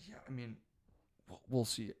 Yeah, I mean, we'll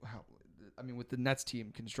see how. I mean, with the Nets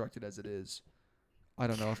team constructed as it is, I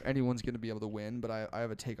don't know if anyone's going to be able to win, but I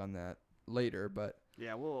have a take on that later. But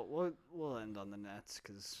yeah, we'll end on the Nets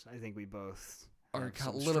because I think we both are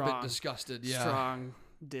a little bit disgusted. Yeah, strong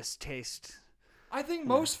distaste. I think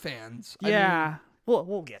most fans. Yeah.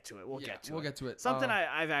 We'll get to it. We'll get to it. Something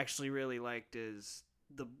I've actually really liked is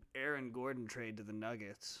the Aaron Gordon trade to the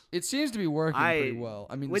Nuggets. It seems to be working pretty well.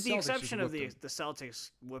 I mean, with the exception of the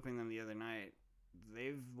Celtics whipping them the other night,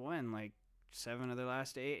 they've won like 7 of their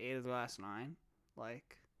last 8 of their last 9.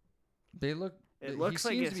 Like, they look. It looks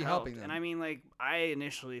like it's helping them. And I mean, like, I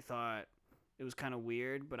initially thought it was kind of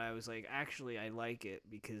weird, but I was like, actually, I like it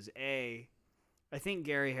because I think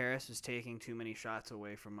Gary Harris is taking too many shots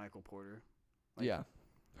away from Michael Porter.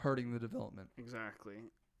 Hurting the development. Exactly.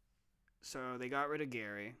 So they got rid of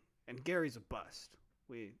Gary, and Gary's a bust.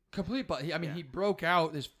 Complete bust. He broke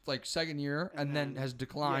out his second year and then has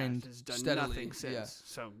declined has done steadily. Nothing since. Yeah.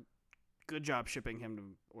 So good job shipping him to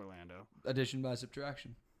Orlando. Addition by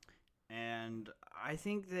subtraction. And I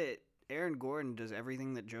think that Aaron Gordon does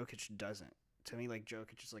everything that Jokic doesn't. To me, like,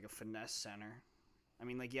 Jokic is like a finesse center. I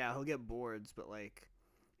mean, like, yeah, he'll get boards, but, like,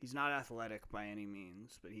 he's not athletic by any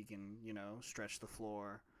means. But he can, stretch the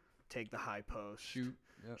floor, take the high post, shoot,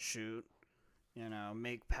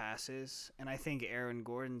 make passes. And I think Aaron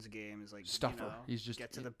Gordon's game is, like, stuffer. He's just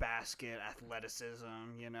get to the basket, athleticism,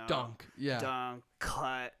 dunk, dunk,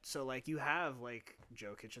 cut. So, like, you have, like,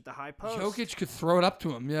 Jokic at the high post. Jokic could throw it up to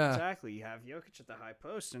him, yeah. Exactly. You have Jokic at the high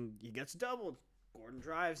post, and he gets doubled. Gordon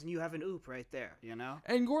drives, and you have an oop right there, you know?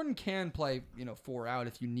 And Gordon can play, 4 out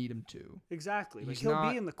if you need him to. Exactly. Like, he'll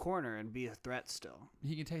be in the corner and be a threat still.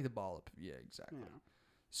 He can take the ball up. Yeah, exactly. Yeah.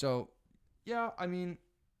 So, yeah, I mean,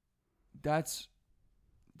 that's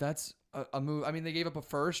a move. I mean, they gave up a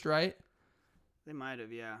first, right? They might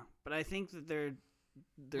have, yeah. But I think that they're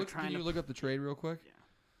trying to... Can you look up the trade real quick? Yeah.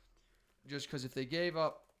 Just because if they gave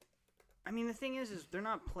up... I mean, the thing is they're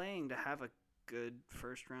not playing to have a good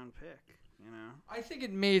first-round pick, you know? I think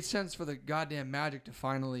it made sense for the goddamn Magic to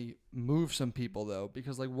finally move some people, though.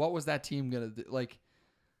 Because, like, what was that team going to do? Like,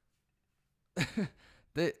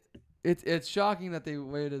 it's shocking that they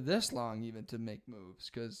waited this long even to make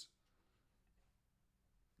moves. Because,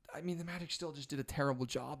 I mean, the Magic still just did a terrible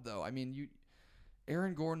job, though. I mean,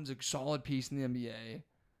 Aaron Gordon's a solid piece in the NBA.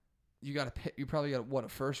 You probably got, what, a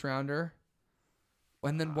first-rounder?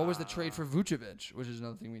 And then what was the trade for Vucevic, which is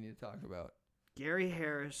another thing we need to talk about? Gary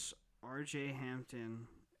Harris, R.J. Hampton,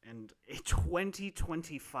 and a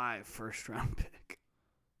 2025 first-round pick.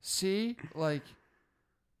 See? Like,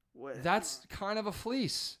 that's kind of a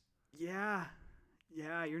fleece. Yeah.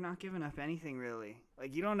 Yeah, you're not giving up anything, really.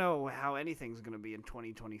 Like, you don't know how anything's going to be in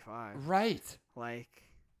 2025. Right. Like...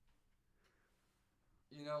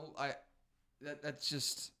 That's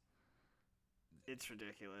just... It's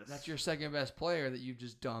ridiculous. That's your second best player that you've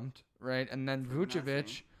just dumped, right? And then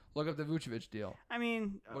Vucevic, look up the Vucevic deal. I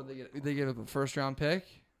mean, what did they get? They gave up a first-round pick.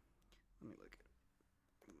 Let me look at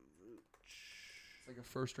It's like a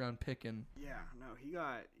first-round pick and. Yeah, no, he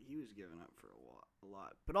was given up for a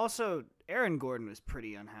lot. But also, Aaron Gordon was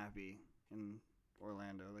pretty unhappy in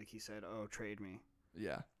Orlando. Like he said, "Oh, trade me."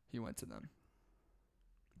 Yeah, he went to them.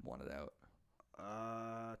 Wanted out.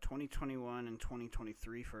 2021 and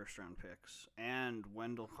 2023 first-round picks, and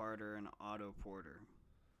Wendell Carter and Otto Porter.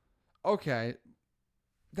 Okay,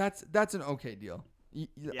 that's an okay deal. Yeah,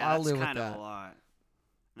 I'll live with that. That's kind of a lot.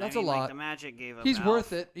 That's a lot. Like, the Magic gave up. He's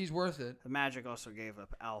worth it. He's worth it. The Magic also gave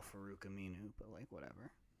up Al-Farouq Aminu, but like whatever.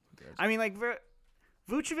 I mean, like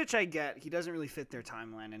Vucevic, I get he doesn't really fit their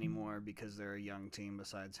timeline anymore because they're a young team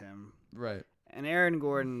besides him. Right. And Aaron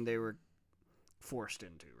Gordon, they were forced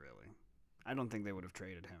into really. I don't think they would have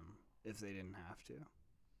traded him if they didn't have to.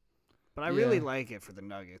 But I really like it for the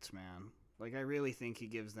Nuggets, man. Like, I really think he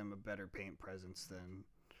gives them a better paint presence than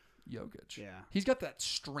Jokic. Yeah. He's got that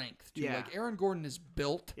strength, too. Yeah. Like, Aaron Gordon is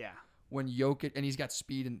built when Jokic, and he's got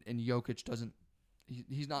speed, and Jokic doesn't,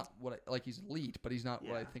 he's not he's elite, but he's not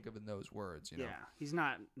what I think of in those words, you know? Yeah, he's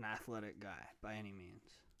not an athletic guy by any means.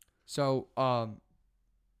 So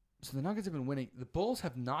the Nuggets have been winning. The Bulls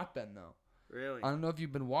have not been, though. Really? I don't know if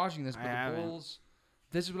you've been watching this, but the Bulls,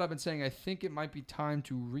 this is what I've been saying. I think it might be time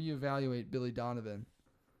to reevaluate Billy Donovan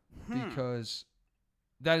because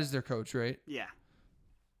that is their coach, right? Yeah.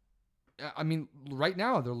 I mean, right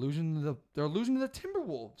now they're losing to the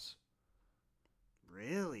Timberwolves.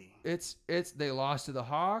 Really? They lost to the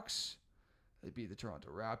Hawks. They beat the Toronto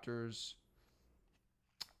Raptors.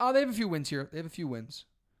 Oh, they have a few wins here. They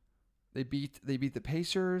beat the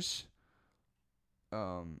Pacers.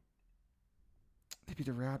 They beat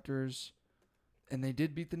the Raptors, and they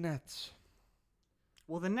did beat the Nets.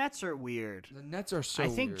 Well, the Nets are weird. The Nets are so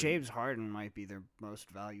weird. I think weird. James Harden might be their most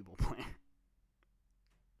valuable player.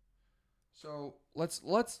 So let's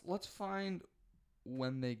find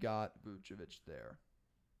when they got Vucevic there.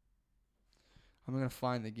 I'm gonna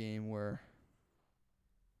find the game where.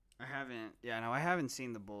 I haven't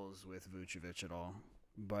seen the Bulls with Vucevic at all.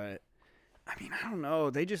 But I mean, I don't know.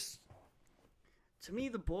 To me,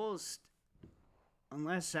 the Bulls.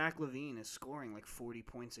 Unless Zach LaVine is scoring like 40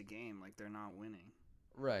 points a game, like they're not winning.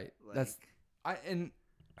 Right. Like,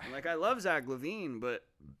 I love Zach LaVine, but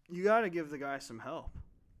you got to give the guy some help.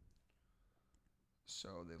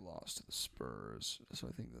 So they lost to the Spurs. So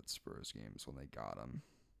I think that Spurs game is when they got him.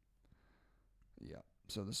 Yeah.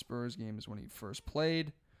 So the Spurs game is when he first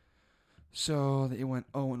played. So they went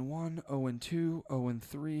 0-1, 0-2,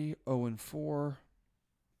 0-3, 0-4.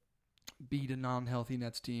 Beat a non-healthy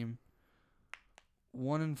Nets team.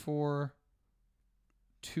 1-4,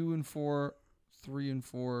 2-4,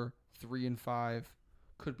 3-4, 3-5,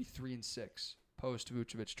 could be 3-6 post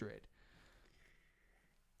Vucevic trade.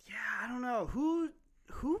 Yeah, I don't know who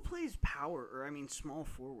plays power small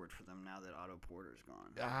forward for them now that Otto Porter's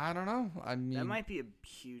gone. I don't know. I mean, that might be a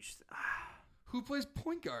huge. Who plays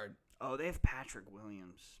point guard? Oh, they have Patrick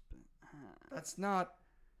Williams. But, that's not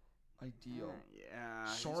ideal. Yeah.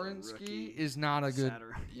 Sorensky is not a good.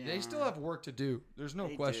 Yeah. They still have work to do. There's no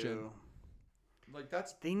question. Do. Like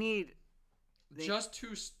that's just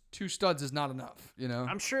two studs is not enough, you know.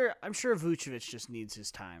 I'm sure Vucevic just needs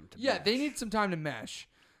his time to mesh. They need some time to mesh.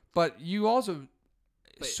 But you also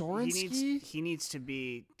Sorensky? He needs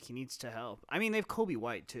to help. I mean, they have Kobe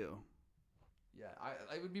White too. Yeah,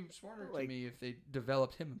 I would be smarter to me if they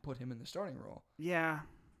developed him and put him in the starting role. Yeah,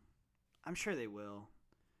 I'm sure they will.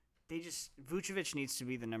 Vucevic needs to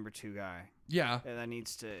be the number 2 guy. Yeah, and that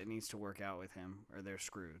needs to work out with him, or they're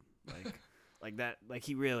screwed. Like that. Like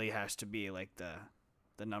he really has to be like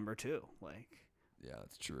the number 2. Like. Yeah,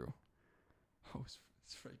 that's true. Oh, it's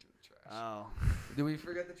right to the trash. Oh. Did we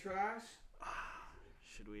forget the trash?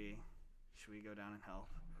 Should we go down and help?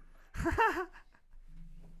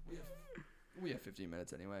 We have 15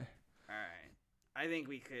 minutes anyway. All right. I think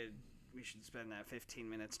we should spend that 15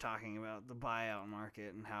 minutes talking about the buyout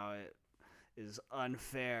market and how it is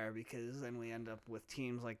unfair, because then we end up with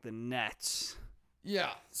teams like the Nets.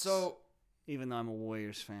 Yeah. So even though I'm a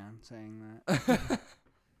Warriors fan saying that.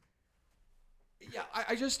 Yeah,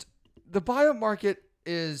 I just the buyout market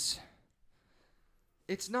it's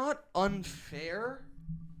not unfair.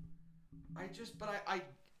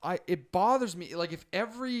 It bothers me. Like, if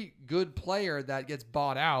every good player that gets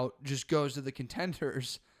bought out just goes to the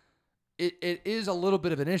contenders, it is a little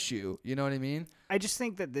bit of an issue. You know what I mean? I just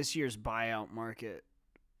think that this year's buyout market,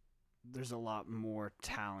 there's a lot more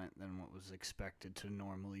talent than what was expected to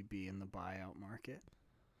normally be in the buyout market.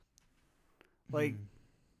 Like,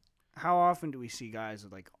 how often do we see guys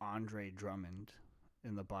like Andre Drummond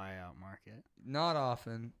in the buyout market? Not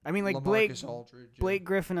often. I mean, like LaMarcus Aldridge, Blake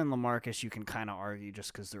Griffin and LaMarcus, you can kind of argue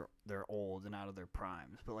just because they're old and out of their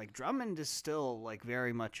primes. But like Drummond is still like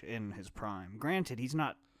very much in his prime. Granted, he's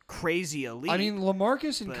not crazy elite. I mean,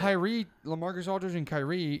 LaMarcus Aldridge and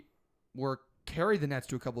Kyrie carried the Nets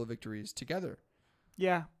to a couple of victories together.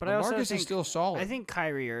 Yeah, but LaMarcus I also think is still solid. I think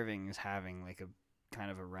Kyrie Irving is having like a kind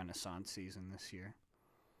of a renaissance season this year.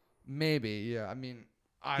 Maybe, yeah. I mean,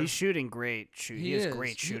 he's shooting great. He has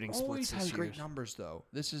great shooting splits. He always has this great numbers, though.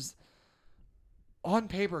 This is on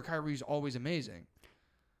paper. Kyrie's always amazing.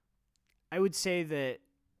 I would say that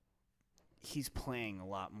he's playing a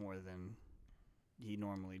lot more than he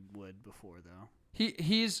normally would before, though.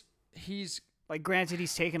 He's like, granted,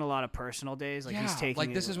 he's taken a lot of personal days. Like, he's taking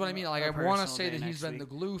like, this is what I mean. Like, I want to say that he's been the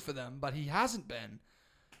glue for them, but he hasn't been.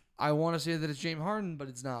 I want to say that it's James Harden, but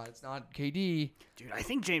it's not. It's not KD. Dude, I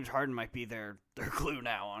think James Harden might be their glue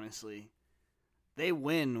now, honestly. They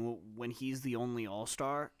win when he's the only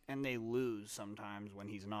all-star, and they lose sometimes when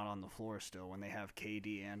he's not on the floor still, when they have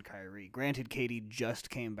KD and Kyrie. Granted, KD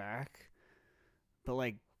just came back, but,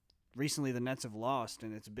 like, recently the Nets have lost,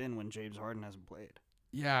 and it's been when James Harden hasn't played.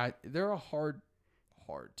 Yeah, they're a hard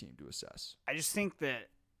team to assess. I just think that,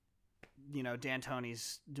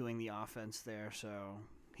 D'Antoni's doing the offense there, so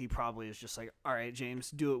he probably is just like, all right, James,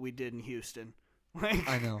 do what we did in Houston. Like,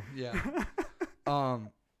 I know, yeah. I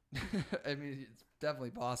mean, it's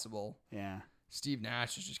definitely possible. Yeah. Steve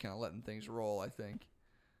Nash is just kind of letting things roll, I think.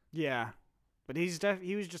 Yeah, but he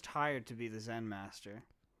was just hired to be the Zen master.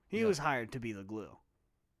 He was hired to be the glue.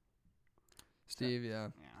 Steve, yeah.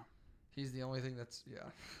 He's the only thing that's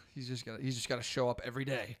He's just got to show up every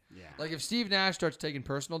day. Yeah. Like, if Steve Nash starts taking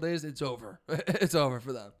personal days, it's over. It's over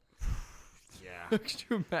for them. Yeah. Could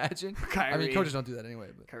you imagine? Kyrie, I mean, coaches don't do that anyway.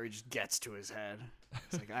 But Kyrie just gets to his head.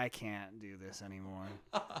 It's like, I can't do this anymore.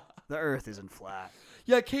 The earth isn't flat.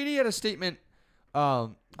 Yeah, KD had a statement. I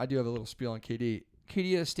do have a little spiel on KD.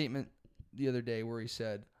 KD had a statement the other day where he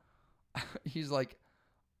said, he's like,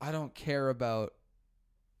 I don't care about.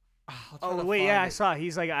 Oh, wait, yeah, I saw.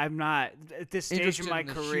 He's like, I'm not, at this stage of my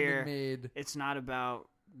career, it's not about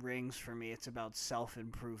rings for me. It's about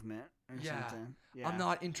self-improvement or something. Yeah. I'm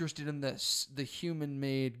not interested in the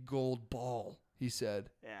human-made gold ball, he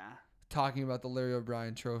said. Yeah. Talking about the Larry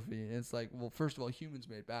O'Brien trophy. And it's like, well, first of all, humans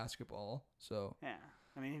made basketball, so. Yeah.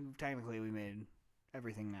 I mean, technically we made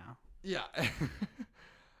everything now. Yeah.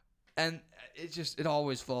 And it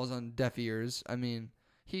always falls on deaf ears. I mean,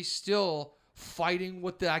 he's still fighting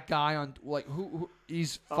with that guy on, like, who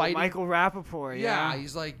he's fighting. Michael Rappaport, yeah. Yeah,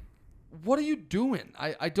 he's like, what are you doing?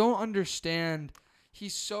 I don't understand.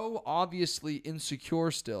 He's so obviously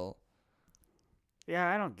insecure still. Yeah,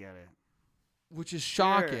 I don't get it. Which is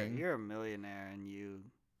shocking. You're a millionaire and you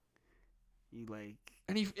like.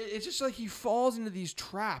 And it's just like he falls into these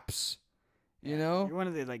traps, you know? You're one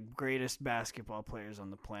of the like greatest basketball players on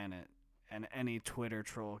the planet, and any Twitter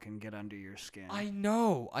troll can get under your skin. I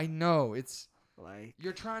know. It's like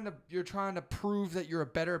you're trying to prove that you're a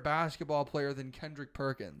better basketball player than Kendrick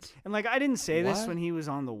Perkins. And like I didn't say this when he was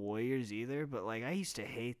on the Warriors either, but like I used to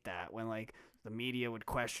hate that when like the media would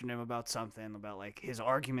question him about something, about like his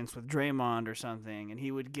arguments with Draymond or something, and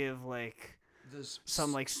he would give like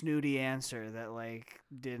some like snooty answer that like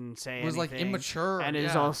didn't say anything. Was like immature. And it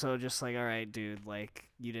is also just like, all right, dude, like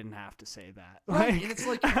you didn't have to say that. Right. And it's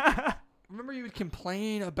like, remember you would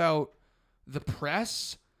complain about the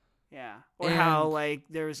press? Yeah. Or how like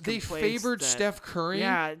there was they favored Steph Curry.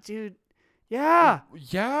 Yeah, dude. Yeah.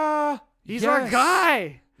 Yeah. He's our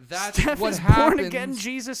guy. That's Steph what is happens. Born again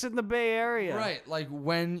Jesus in the Bay Area. Right. Like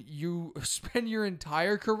when you spend your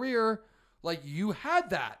entire career, like you had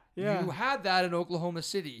that. Yeah. You had that in Oklahoma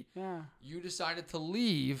City. Yeah. You decided to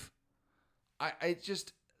leave. I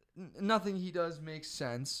just, nothing he does makes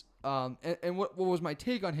sense. And what was my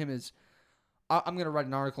take on him is, I'm going to write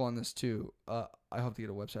an article on this too. I hope to get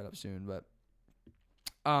a website up soon, but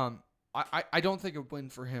I don't think a win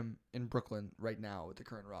for him in Brooklyn right now with the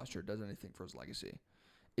current roster does anything for his legacy.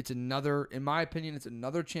 It's another, in my opinion, it's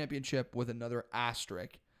another championship with another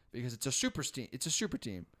asterisk because it's a super team. It's a super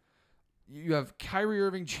team. You have Kyrie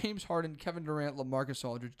Irving, James Harden, Kevin Durant, LaMarcus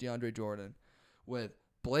Aldridge, DeAndre Jordan, with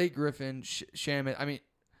Blake Griffin, Shamet. I mean,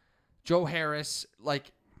 Joe Harris.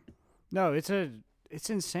 Like, no, it's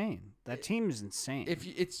insane. That team is insane. If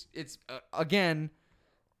you, it's again,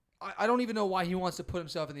 I don't even know why he wants to put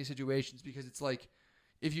himself in these situations because it's like,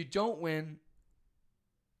 if you don't win,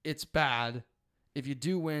 it's bad. If you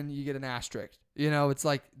do win, you get an asterisk. You know, it's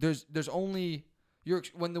like there's only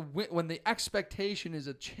when the expectation is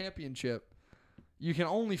a championship, you can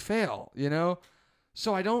only fail. You know,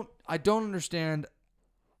 so I don't understand.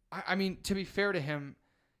 I mean, to be fair to him,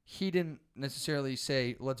 he didn't necessarily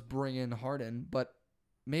say let's bring in Harden, but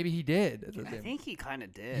maybe he did. I think he kind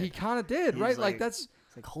of did. He kind of did, right? Like that's.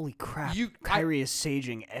 It's like, holy crap, Kyrie is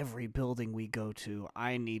saging every building we go to.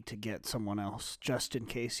 I need to get someone else just in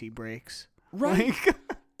case he breaks. Right.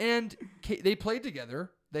 And they played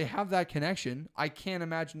together. They have that connection. I can't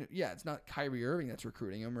imagine. Yeah, it's not Kyrie Irving that's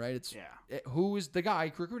recruiting him, right? Who is the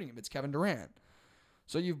guy recruiting him? It's Kevin Durant.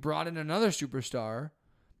 So you've brought in another superstar.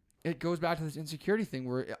 It goes back to this insecurity thing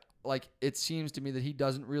where, it seems to me that he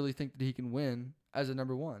doesn't really think that he can win as a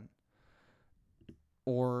number one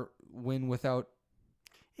or win without.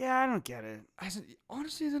 Yeah, I don't get it.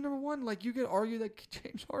 Honestly, as a number one, like you could argue that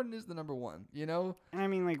James Harden is the number one, you know? I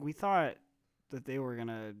mean, like we thought that they were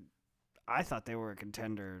gonna. I thought they were a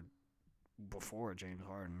contender before James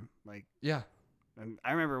Harden. Like, yeah. And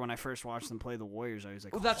I remember when I first watched them play the Warriors, I was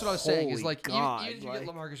like, well, that's what I was saying. Is like, God, even if you get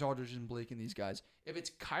LaMarcus Aldridge and Blake and these guys, if it's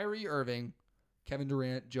Kyrie Irving, Kevin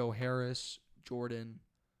Durant, Joe Harris, Jordan,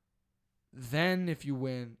 then if you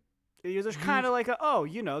win. There's kind of like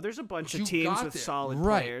there's a bunch of teams with solid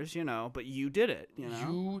players, but you did it,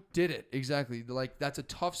 You did it, exactly. Like, that's a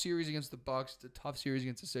tough series against the Bucks. It's a tough series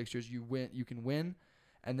against the Sixers. You can win,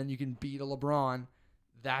 and then you can beat a LeBron.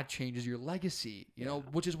 That changes your legacy, you know,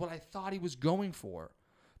 which is what I thought he was going for.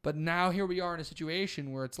 But now here we are in a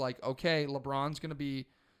situation where it's like, okay, LeBron's going to be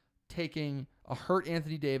taking a hurt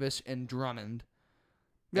Anthony Davis and Drummond.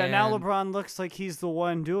 Yeah, now LeBron looks like he's the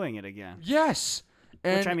one doing it again. Yes.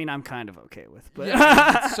 Which, I mean, I'm kind of okay with, but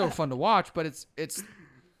yeah, it's so fun to watch. But it's,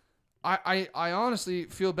 I honestly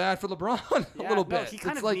feel bad for LeBron a little bit. He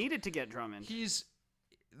kind of needed to get Drummond. He's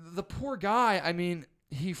the poor guy. I mean,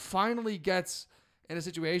 he finally gets in a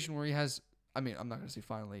situation where he has. I mean, I'm not going to say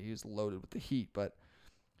finally. He's loaded with the heat, but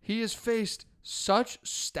he has faced such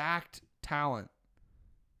stacked talent.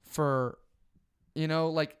 For,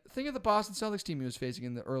 think of the Boston Celtics team he was facing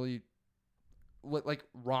in the early. Like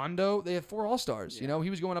Rondo, they have 4 All-Stars. Yeah. He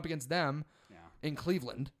was going up against them in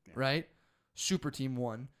Cleveland, right? Super team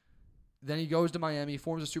won. Then he goes to Miami,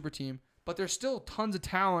 forms a super team, but there's still tons of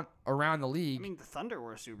talent around the league. I mean, the Thunder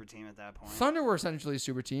were a super team at that point. Thunder were essentially a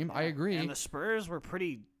super team. Yeah. I agree. And the Spurs were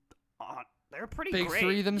pretty. They were pretty big great.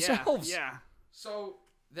 Three themselves. Yeah. So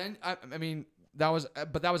then, I mean, that was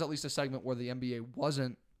at least a segment where the NBA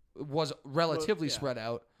was relatively spread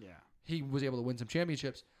out. Yeah. He was able to win some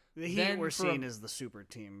championships. The Heat were seen as the super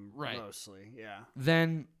team, mostly, yeah.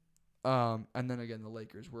 Then, and then again, the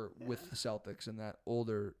Lakers were with the Celtics in that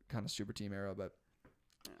older kind of super team era, but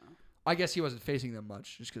I guess he wasn't facing them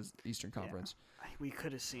much just because Eastern Conference. Yeah. We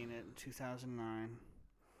could have seen it in 2009.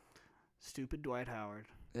 Stupid Dwight Howard.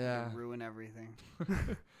 Yeah. Ruin everything.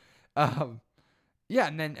 Yeah,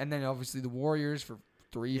 and then obviously the Warriors for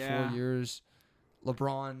 3-4 years.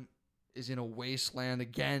 LeBron is in a wasteland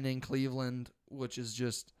again in Cleveland, which is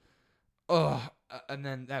just. And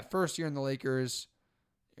then that first year in the Lakers,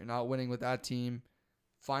 you're not winning with that team.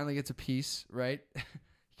 Finally gets a piece, right?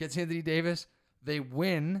 Gets Anthony Davis. They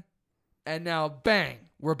win. And now, bang,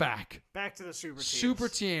 we're back. Back to the super team. Super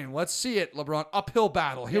team. Let's see it, LeBron. Uphill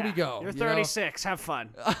battle. Here we go. You're 36. Have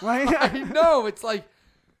fun. I know. It's like,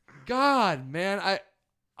 God, man.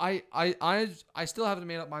 I still haven't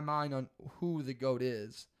made up my mind on who the GOAT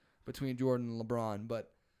is between Jordan and LeBron,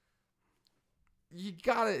 but you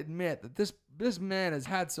gotta admit that this man has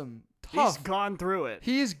had some tough. He's gone through it.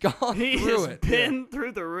 He's gone through it. He has been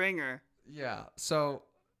through the ringer. Yeah. So,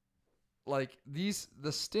 like the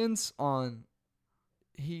stints on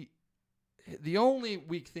the only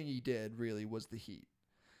weak thing he did really was the Heat.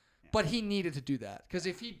 But he needed to do that because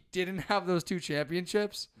if he didn't have those 2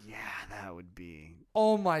 championships, yeah, that would be.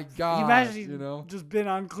 Oh my God! Imagine just been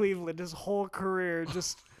on Cleveland his whole career,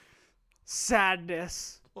 just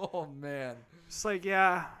sadness. Oh man! It's like,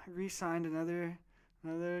 yeah, I re-signed another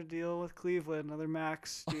deal with Cleveland, another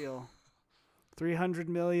max deal, $300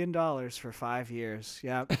 million for 5 years.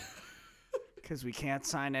 Yep. Because we can't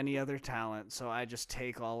sign any other talent, so I just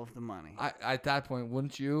take all of the money. At that point,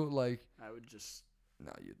 wouldn't you I would just.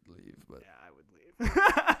 No, you'd leave, but yeah, I would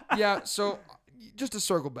leave. Yeah, so just to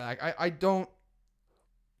circle back, I don't.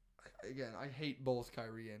 Again, I hate both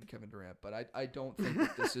Kyrie and Kevin Durant, but I don't think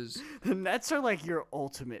that this is. The Nets are like your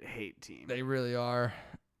ultimate hate team. They really are.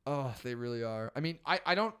 Oh, they really are. I mean,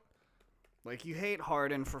 I don't. Like, you hate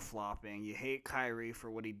Harden for flopping, you hate Kyrie for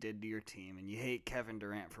what he did to your team, and you hate Kevin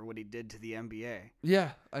Durant for what he did to the NBA.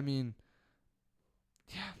 Yeah, I mean.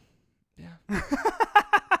 Yeah.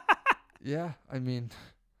 Yeah, I mean,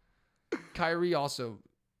 Kyrie also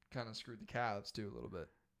kind of screwed the Cavs too a little bit.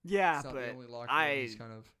 Yeah, it's not but the only locker room he's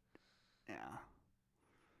kind of. Yeah.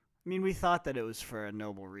 I mean, we thought that it was for a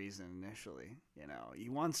noble reason initially. You know, he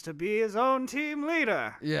wants to be his own team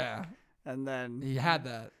leader. Yeah. And then he had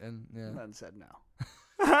that, and then said no.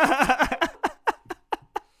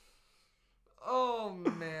 Oh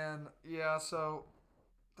man, yeah. So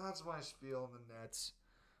that's my spiel on the Nets.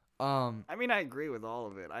 I mean, I agree with all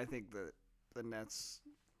of it. I think that the Nets.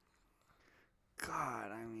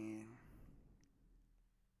 God, I mean,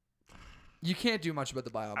 you can't do much about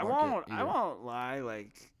the buyout market. I won't lie.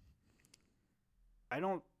 Like, I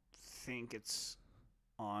don't think it's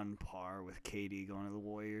on par with KD going to the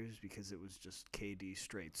Warriors because it was just KD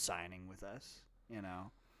straight signing with us. You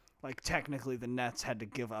know, like technically the Nets had to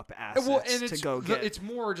give up assets to go get. It's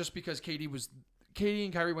more just because KD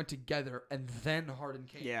and Kyrie went together, and then Harden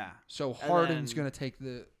came. Yeah. So Harden's going to take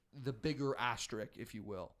the bigger asterisk, if you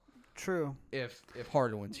will. True. If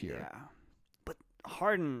Harden wins here. Yeah. But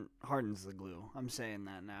Harden's the glue. I'm saying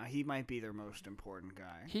that now. He might be their most important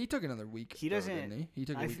guy. He took another week. Didn't he? He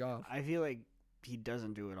took a week off. I feel like he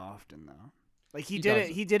doesn't do it often though. Like he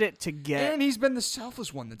did it to get. And he's been the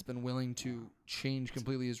selfless one that's been willing to change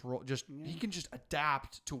completely his role. He can just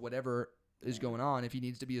adapt to whatever is going on. If he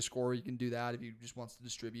needs to be a scorer, he can do that. If he just wants to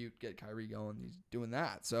distribute, get Kyrie going, he's doing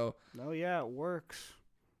that. So. Oh yeah, it works.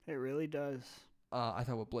 It really does. I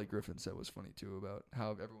thought what Blake Griffin said was funny too about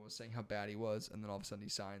how everyone was saying how bad he was, and then all of a sudden he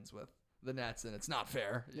signs with the Nets, and it's not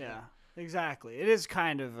fair. Yeah, exactly. It is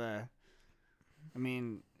kind of I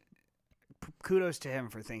mean, kudos to him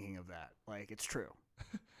for thinking of that. Like, it's true.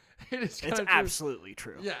 It's absolutely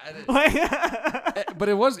true. Yeah, it is. But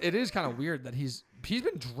it is kind of weird that he's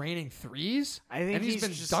been draining threes. And he's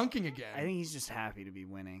been dunking again. I think he's just happy to be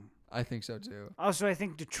winning. I think so too. Also, I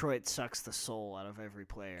think Detroit sucks the soul out of every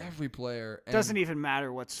player. Every player. Doesn't even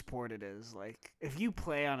matter what sport it is. Like, if you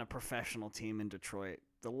play on a professional team in Detroit,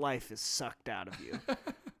 the life is sucked out of you.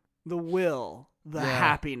 The will, the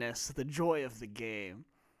happiness, the joy of the game.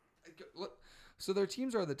 So their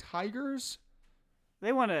teams are the Tigers.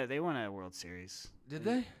 They won a World Series. Did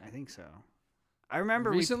they? I think so. I remember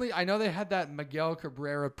recently. I know they had that Miguel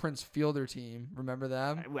Cabrera Prince Fielder team. Remember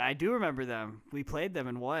them? I do remember them. We played them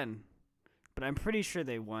and won, but I'm pretty sure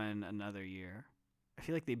they won another year. I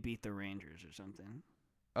feel like they beat the Rangers or something.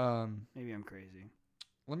 Maybe I'm crazy.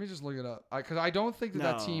 Let me just look it up because I don't think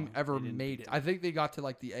that team ever made it. I think they got to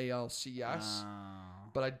like the ALCS,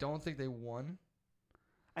 but I don't think they won.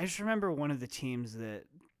 I just remember one of the teams that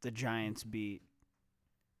the Giants beat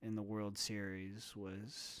in the World Series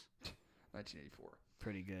was 1984.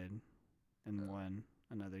 Pretty good. And won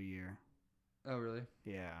another year. Oh, really?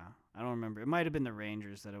 Yeah. I don't remember. It might have been the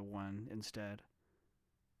Rangers that have won instead.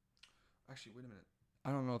 Actually, wait a minute.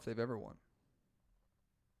 I don't know if they've ever won.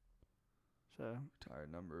 So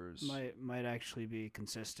retired numbers might actually be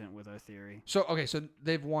consistent with our theory. So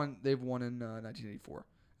they've won in 1984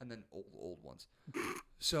 and then old ones.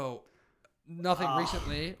 So nothing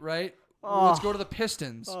recently, right? Let's go to the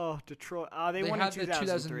Pistons. Oh, Detroit. They won in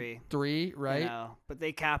 2003. Right? You know, but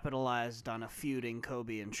they capitalized on a feuding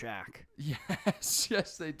Kobe and Shaq.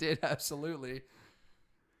 Yes, they did, absolutely.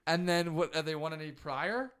 And then what? Have they won any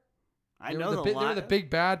prior? They were the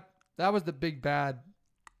big bad. That was the big bad.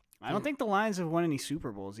 I don't think the Lions have won any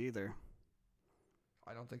Super Bowls either.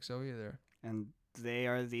 I don't think so either. And they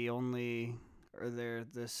are the only, or they're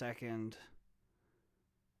the second,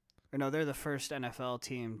 or no, they're the first NFL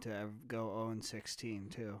team to ever go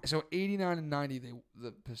 0-16 too. So 89 and 90,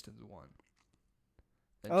 the Pistons won.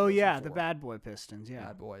 Oh yeah, the bad boy Pistons. Yeah,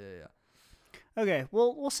 bad boy. Yeah. Okay,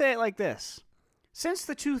 well we'll say it like this: since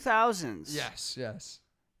the 2000s, yes,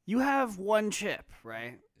 you have one chip,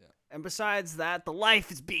 right? Yeah. And besides that, the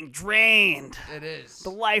life is being drained. It is. The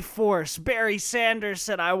life force. Barry Sanders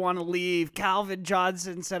said, I want to leave. Calvin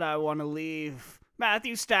Johnson said, I want to leave.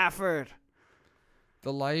 Matthew Stafford.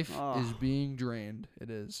 The life is being drained. It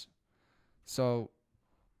is. So.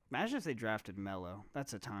 Imagine if they drafted Melo.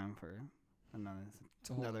 That's a time for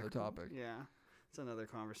another topic. Yeah. It's another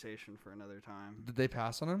conversation for another time. Did they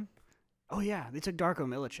pass on him? Oh, yeah. They took Darko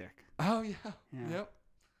Milicic. Oh, yeah. Yep.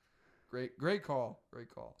 Great call.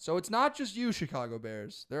 So it's not just you, Chicago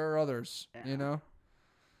Bears. There are others, you know?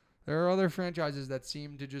 There are other franchises that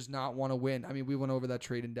seem to just not want to win. I mean, we went over that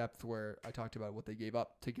trade in depth where I talked about what they gave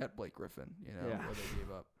up to get Blake Griffin, what they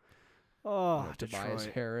gave up. Tobias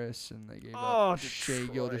Harris, and they gave up Shai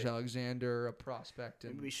Gilgeous-Alexander, a prospect,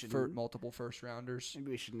 and multiple first-rounders.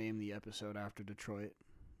 Maybe we should name the episode after Detroit.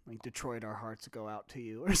 Like, Detroit, our hearts go out to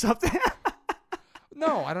you, or something.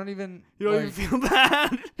 No, I don't even... You don't even feel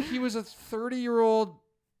bad? He was a 30-year-old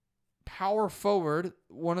power forward,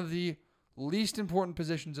 one of the least important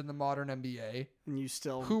positions in the modern NBA. And you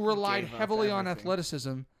still... Who relied heavily on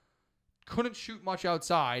athleticism, couldn't shoot much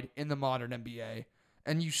outside in the modern NBA,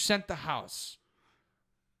 and you sent the house.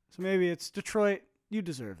 So maybe it's Detroit, you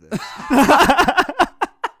deserve this.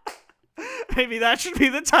 Maybe that should be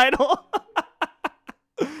the title.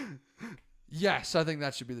 Yes, I think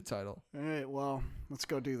that should be the title. All right, well, let's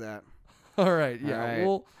go do that. All right, yeah.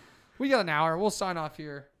 All right. We got an hour. We'll sign off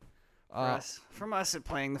here. From us at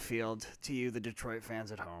Playing the Field to you, the Detroit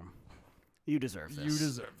fans at home. You deserve this. You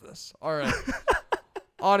deserve this. All right.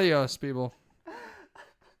 Adios, people.